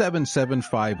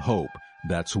 1-800-775-HOPE.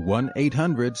 That's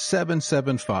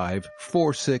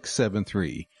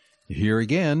 1-800-775-4673. Here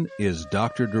again is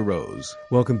Dr. DeRose.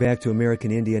 Welcome back to American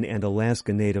Indian and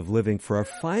Alaska Native Living for our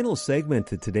final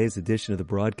segment of today's edition of the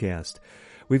broadcast.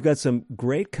 We've got some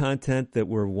great content that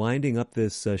we're winding up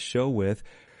this show with.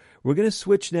 We're going to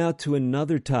switch now to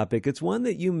another topic. It's one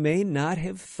that you may not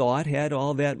have thought had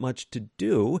all that much to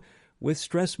do with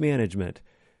stress management.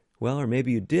 Well, or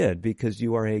maybe you did because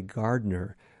you are a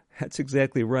gardener. That's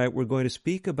exactly right. We're going to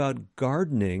speak about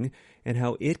gardening and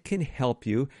how it can help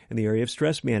you in the area of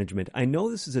stress management. I know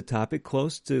this is a topic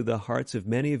close to the hearts of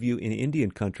many of you in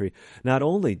Indian country. Not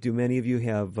only do many of you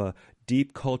have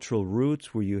deep cultural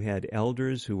roots where you had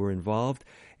elders who were involved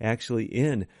actually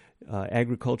in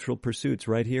agricultural pursuits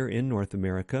right here in North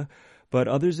America, but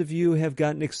others of you have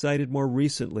gotten excited more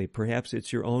recently. Perhaps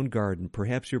it's your own garden.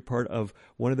 Perhaps you're part of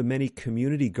one of the many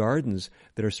community gardens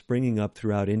that are springing up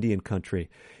throughout Indian country.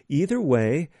 Either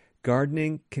way,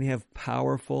 gardening can have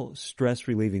powerful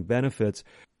stress-relieving benefits.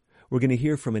 We're going to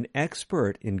hear from an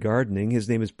expert in gardening. His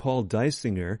name is Paul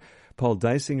Deisinger. Paul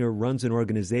Deisinger runs an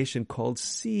organization called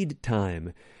Seed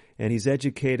Time, and he's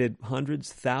educated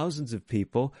hundreds, thousands of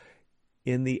people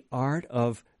in the art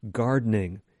of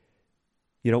gardening.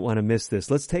 You don't want to miss this.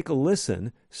 Let's take a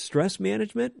listen. Stress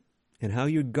management and how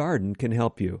your garden can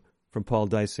help you, from Paul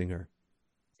Deisinger.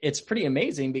 It's pretty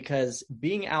amazing because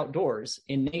being outdoors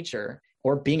in nature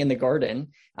or being in the garden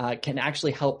can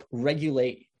actually help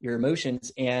regulate your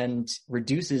emotions and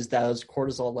reduces those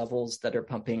cortisol levels that are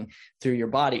pumping through your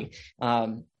body.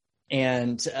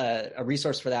 And a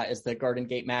resource for that is the Garden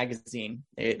Gate magazine.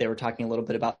 They were talking a little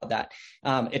bit about that.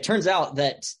 It turns out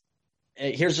that,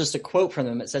 here's just a quote from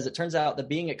them. It says, it turns out that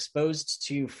being exposed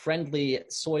to friendly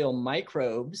soil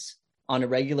microbes on a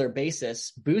regular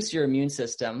basis boosts your immune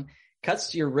system,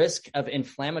 cuts your risk of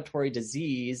inflammatory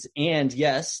disease, and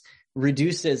yes,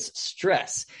 reduces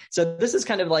stress. So this is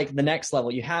kind of like the next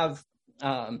level. You have,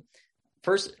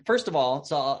 first of all,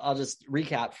 so I'll just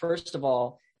recap. First of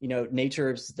all,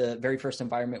 nature is the very first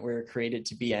environment we were created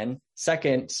to be in.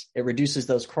 Second, it reduces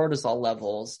those cortisol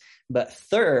levels. But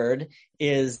third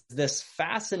is this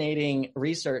fascinating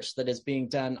research that is being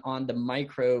done on the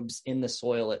microbes in the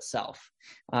soil itself.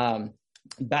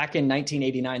 Back in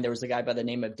 1989, there was a guy by the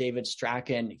name of David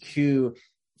Strachan who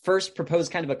first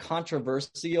proposed kind of a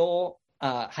controversial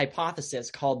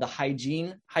hypothesis called the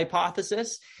hygiene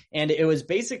hypothesis. And it was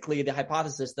basically the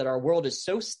hypothesis that our world is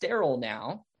so sterile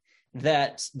now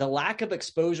that the lack of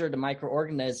exposure to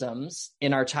microorganisms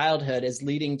in our childhood is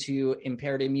leading to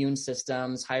impaired immune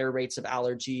systems, higher rates of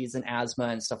allergies and asthma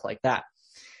and stuff like that.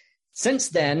 Since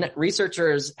then,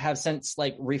 researchers have since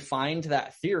refined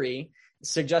that theory,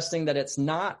 suggesting that it's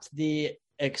not the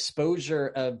exposure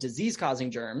of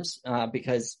disease-causing germs,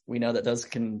 because we know that those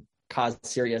can cause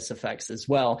serious effects as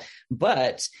well,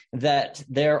 but that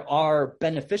there are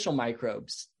beneficial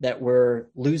microbes that we're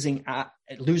losing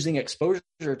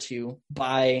exposure to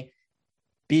by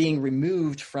being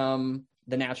removed from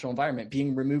the natural environment,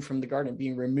 being removed from the garden,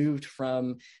 being removed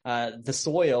from the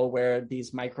soil where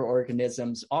these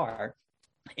microorganisms are.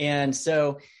 And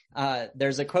so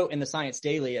there's a quote in the Science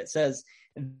Daily. It says,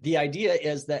 the idea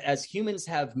is that as humans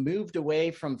have moved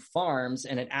away from farms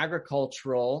and an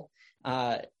agricultural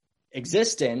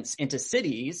existence into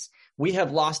cities, we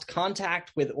have lost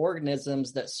contact with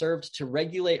organisms that served to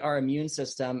regulate our immune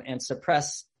system and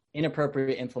suppress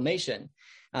inappropriate inflammation.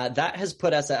 That has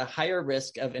put us at a higher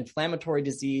risk of inflammatory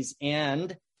disease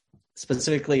and,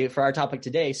 specifically for our topic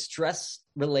today,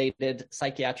 stress-related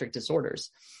psychiatric disorders.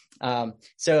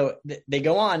 So they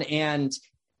go on, and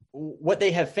what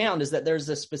they have found is that there's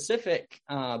a specific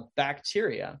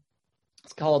bacteria.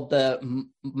 It's called the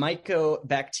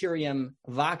Mycobacterium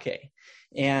vaccae.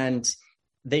 And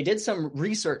they did some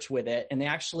research with it, and they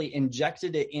actually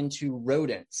injected it into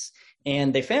rodents.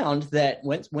 And they found that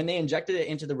when they injected it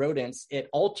into the rodents, it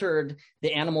altered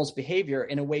the animal's behavior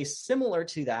in a way similar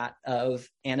to that of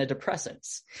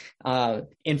antidepressants.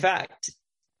 In fact,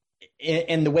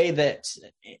 in the way that,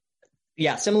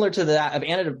 similar to that of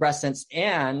antidepressants,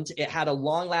 and it had a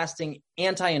long-lasting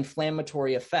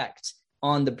anti-inflammatory effect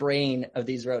on the brain of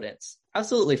these rodents.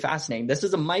 Absolutely fascinating. This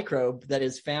is a microbe that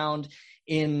is found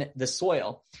in the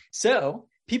soil. So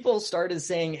people started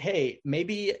saying, hey,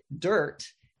 maybe dirt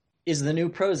is the new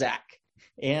Prozac,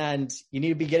 and you need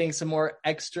to be getting some more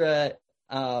extra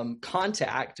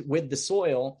contact with the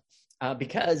soil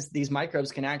because these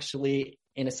microbes can actually,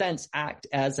 in a sense, act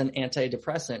as an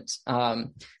antidepressant,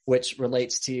 which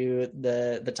relates to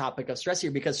the topic of stress here,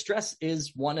 because stress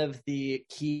is one of the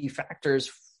key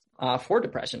factors for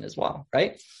depression as well,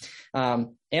 right?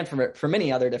 And for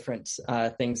many other different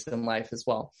things in life as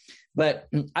well. But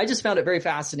I just found it very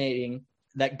fascinating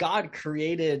that God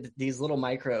created these little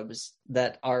microbes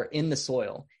that are in the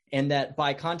soil, and that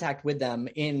by contact with them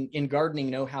in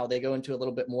gardening know-how, they go into a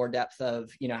little bit more depth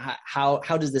of,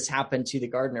 how does this happen to the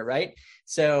gardener, right?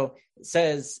 So it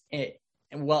says,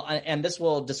 and this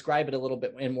will describe it a little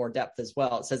bit in more depth as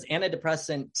well. It says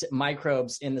antidepressant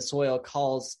microbes in the soil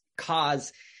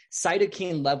cause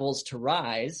cytokine levels to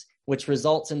rise, which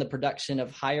results in the production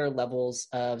of higher levels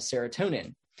of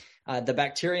serotonin. The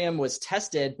bacterium was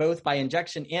tested both by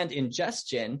injection and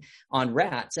ingestion on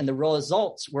rats, and the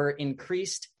results were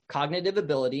increased cognitive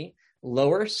ability,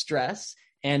 lower stress,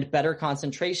 and better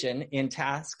concentration in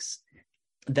tasks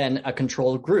than a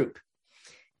control group.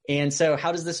 And so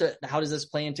how does this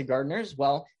play into gardeners?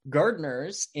 Well,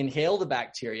 gardeners inhale the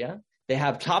bacteria, they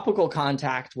have topical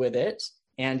contact with it,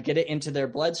 and get it into their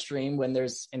bloodstream when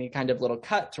there's any kind of little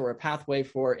cut or a pathway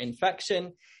for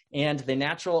infection. And the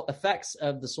natural effects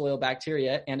of the soil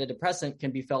bacteria, antidepressant,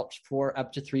 can be felt for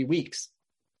up to 3 weeks,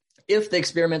 if the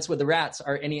experiments with the rats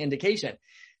are any indication.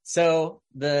 So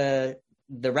the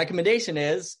recommendation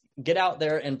is get out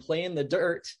there and play in the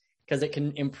dirt, because it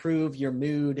can improve your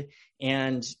mood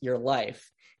and your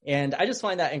life. And I just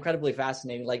find that incredibly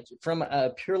fascinating, from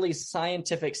a purely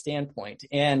scientific standpoint.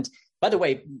 And by the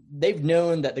way, they've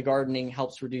known that the gardening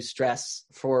helps reduce stress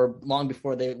for long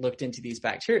before they looked into these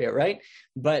bacteria, right?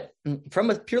 But from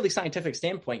a purely scientific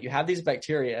standpoint, you have these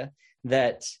bacteria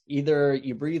that either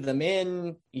you breathe them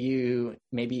in, you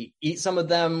maybe eat some of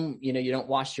them, you don't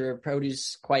wash your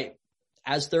produce quite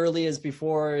as thoroughly as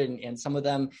before, and some of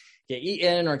them get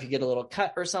eaten, or if you get a little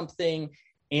cut or something,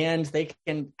 and they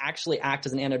can actually act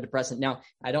as an antidepressant. Now,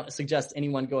 I don't suggest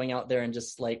anyone going out there and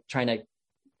just trying to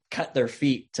cut their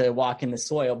feet to walk in the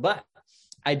soil, but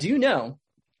I do know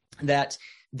that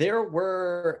there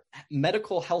were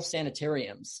medical health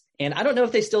sanitariums, and I don't know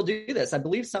if they still do this. I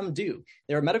believe some do.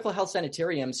 There are medical health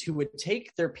sanitariums who would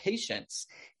take their patients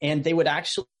and they would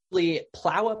actually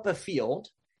plow up a field,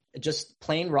 just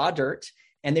plain raw dirt,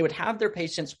 and they would have their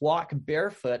patients walk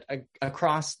barefoot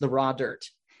across the raw dirt.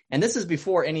 And this is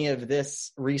before any of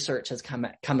this research has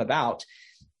come about,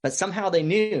 but somehow they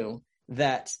knew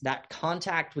that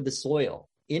contact with the soil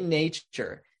in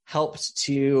nature helped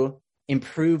to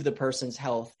improve the person's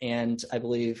health, and I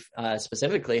believe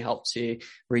specifically helped to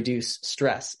reduce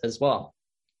stress as well.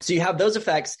 So you have those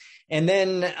effects. And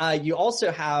then you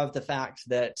also have the fact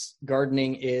that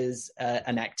gardening is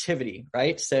an activity,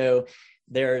 right? So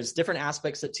there's different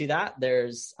aspects to that.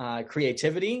 There's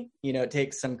creativity. It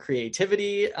takes some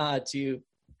creativity to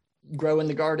grow in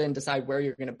the garden, decide where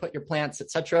you're going to put your plants,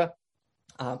 etc.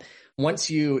 Once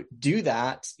you do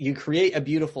that, you create a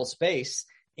beautiful space,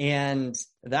 and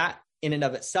that in and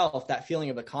of itself, that feeling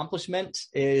of accomplishment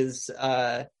is,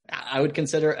 I would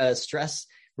consider a stress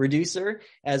reducer,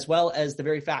 as well as the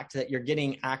very fact that you're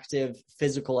getting active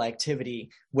physical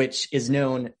activity, which is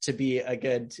known to be a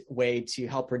good way to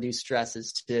help reduce stress,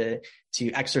 is to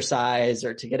exercise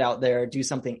or to get out there, do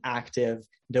something active.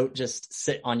 Don't just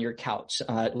sit on your couch,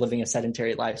 living a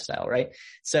sedentary lifestyle, right?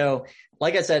 So,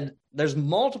 like I said, there's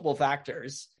multiple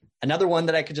factors. Another one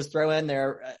that I could just throw in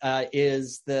there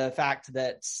is the fact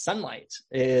that sunlight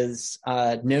is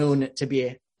known to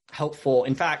be helpful.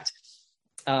 In fact,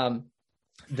 Dr.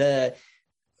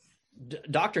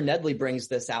 Nedley brings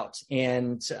this out,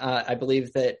 and I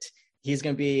believe that he's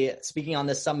going to be speaking on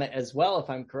this summit as well, if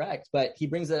I'm correct. But he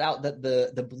brings it out that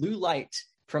the blue light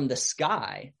from the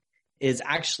sky is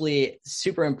actually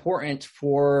super important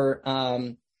for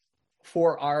our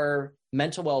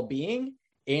mental well-being,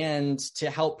 and to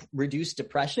help reduce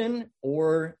depression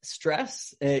or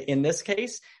stress, in this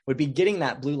case, would be getting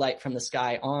that blue light from the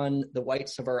sky on the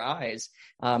whites of our eyes.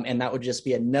 And that would just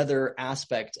be another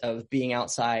aspect of being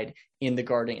outside in the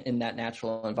garden, in that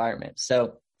natural environment.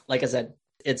 So, like I said,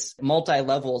 it's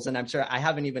multi-levels, and I'm sure I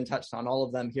haven't even touched on all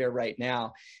of them here right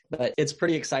now, but it's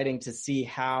pretty exciting to see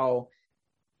how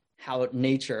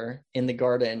nature in the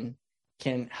garden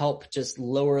can help just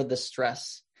lower the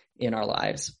stress in our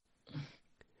lives.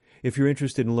 If you're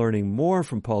interested in learning more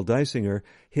from Paul Deisinger,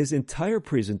 his entire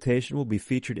presentation will be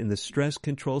featured in the Stress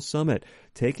Control Summit,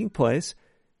 taking place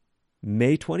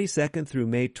May 22nd through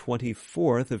May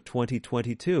 24th of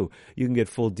 2022. You can get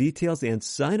full details and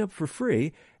sign up for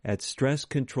free at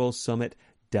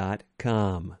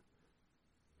stresscontrolsummit.com.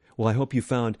 Well, I hope you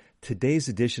found today's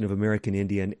edition of American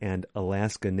Indian and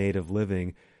Alaska Native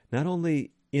Living not only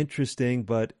interesting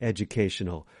but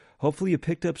educational. Hopefully you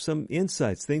picked up some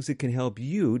insights, things that can help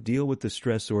you deal with the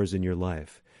stressors in your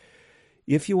life.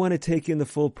 If you want to take in the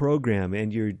full program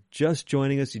and you're just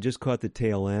joining us, you just caught the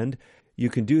tail end, you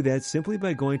can do that simply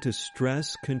by going to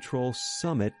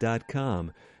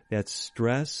stresscontrolsummit.com. That's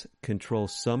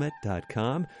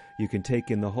stresscontrolsummit.com. You can take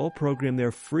in the whole program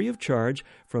there free of charge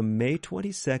from May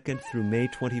 22nd through May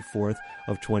 24th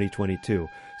of 2022.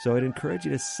 So I'd encourage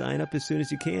you to sign up as soon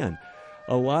as you can.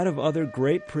 A lot of other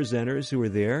great presenters who are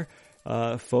there,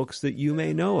 folks that you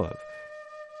may know of.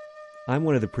 I'm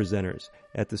one of the presenters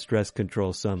at the Stress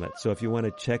Control Summit. So if you want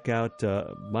to check out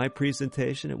my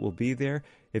presentation, it will be there.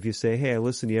 If you say, hey, I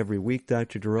listen to you every week,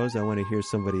 Dr. DeRose, I want to hear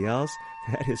somebody else,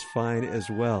 that is fine as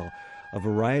well. A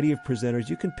variety of presenters.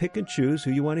 You can pick and choose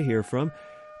who you want to hear from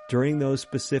during those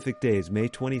specific days, May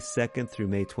 22nd through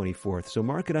May 24th. So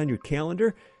mark it on your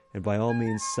calendar, and by all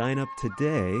means, sign up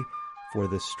today for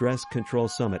the Stress Control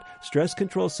Summit.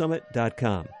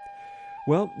 StressControlSummit.com.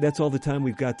 Well, that's all the time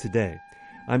we've got today.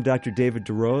 I'm Dr. David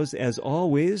DeRose, as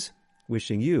always,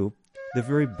 wishing you the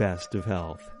very best of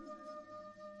health.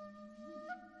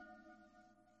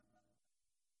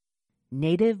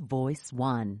 Native Voice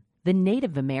One, the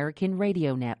Native American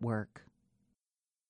Radio Network.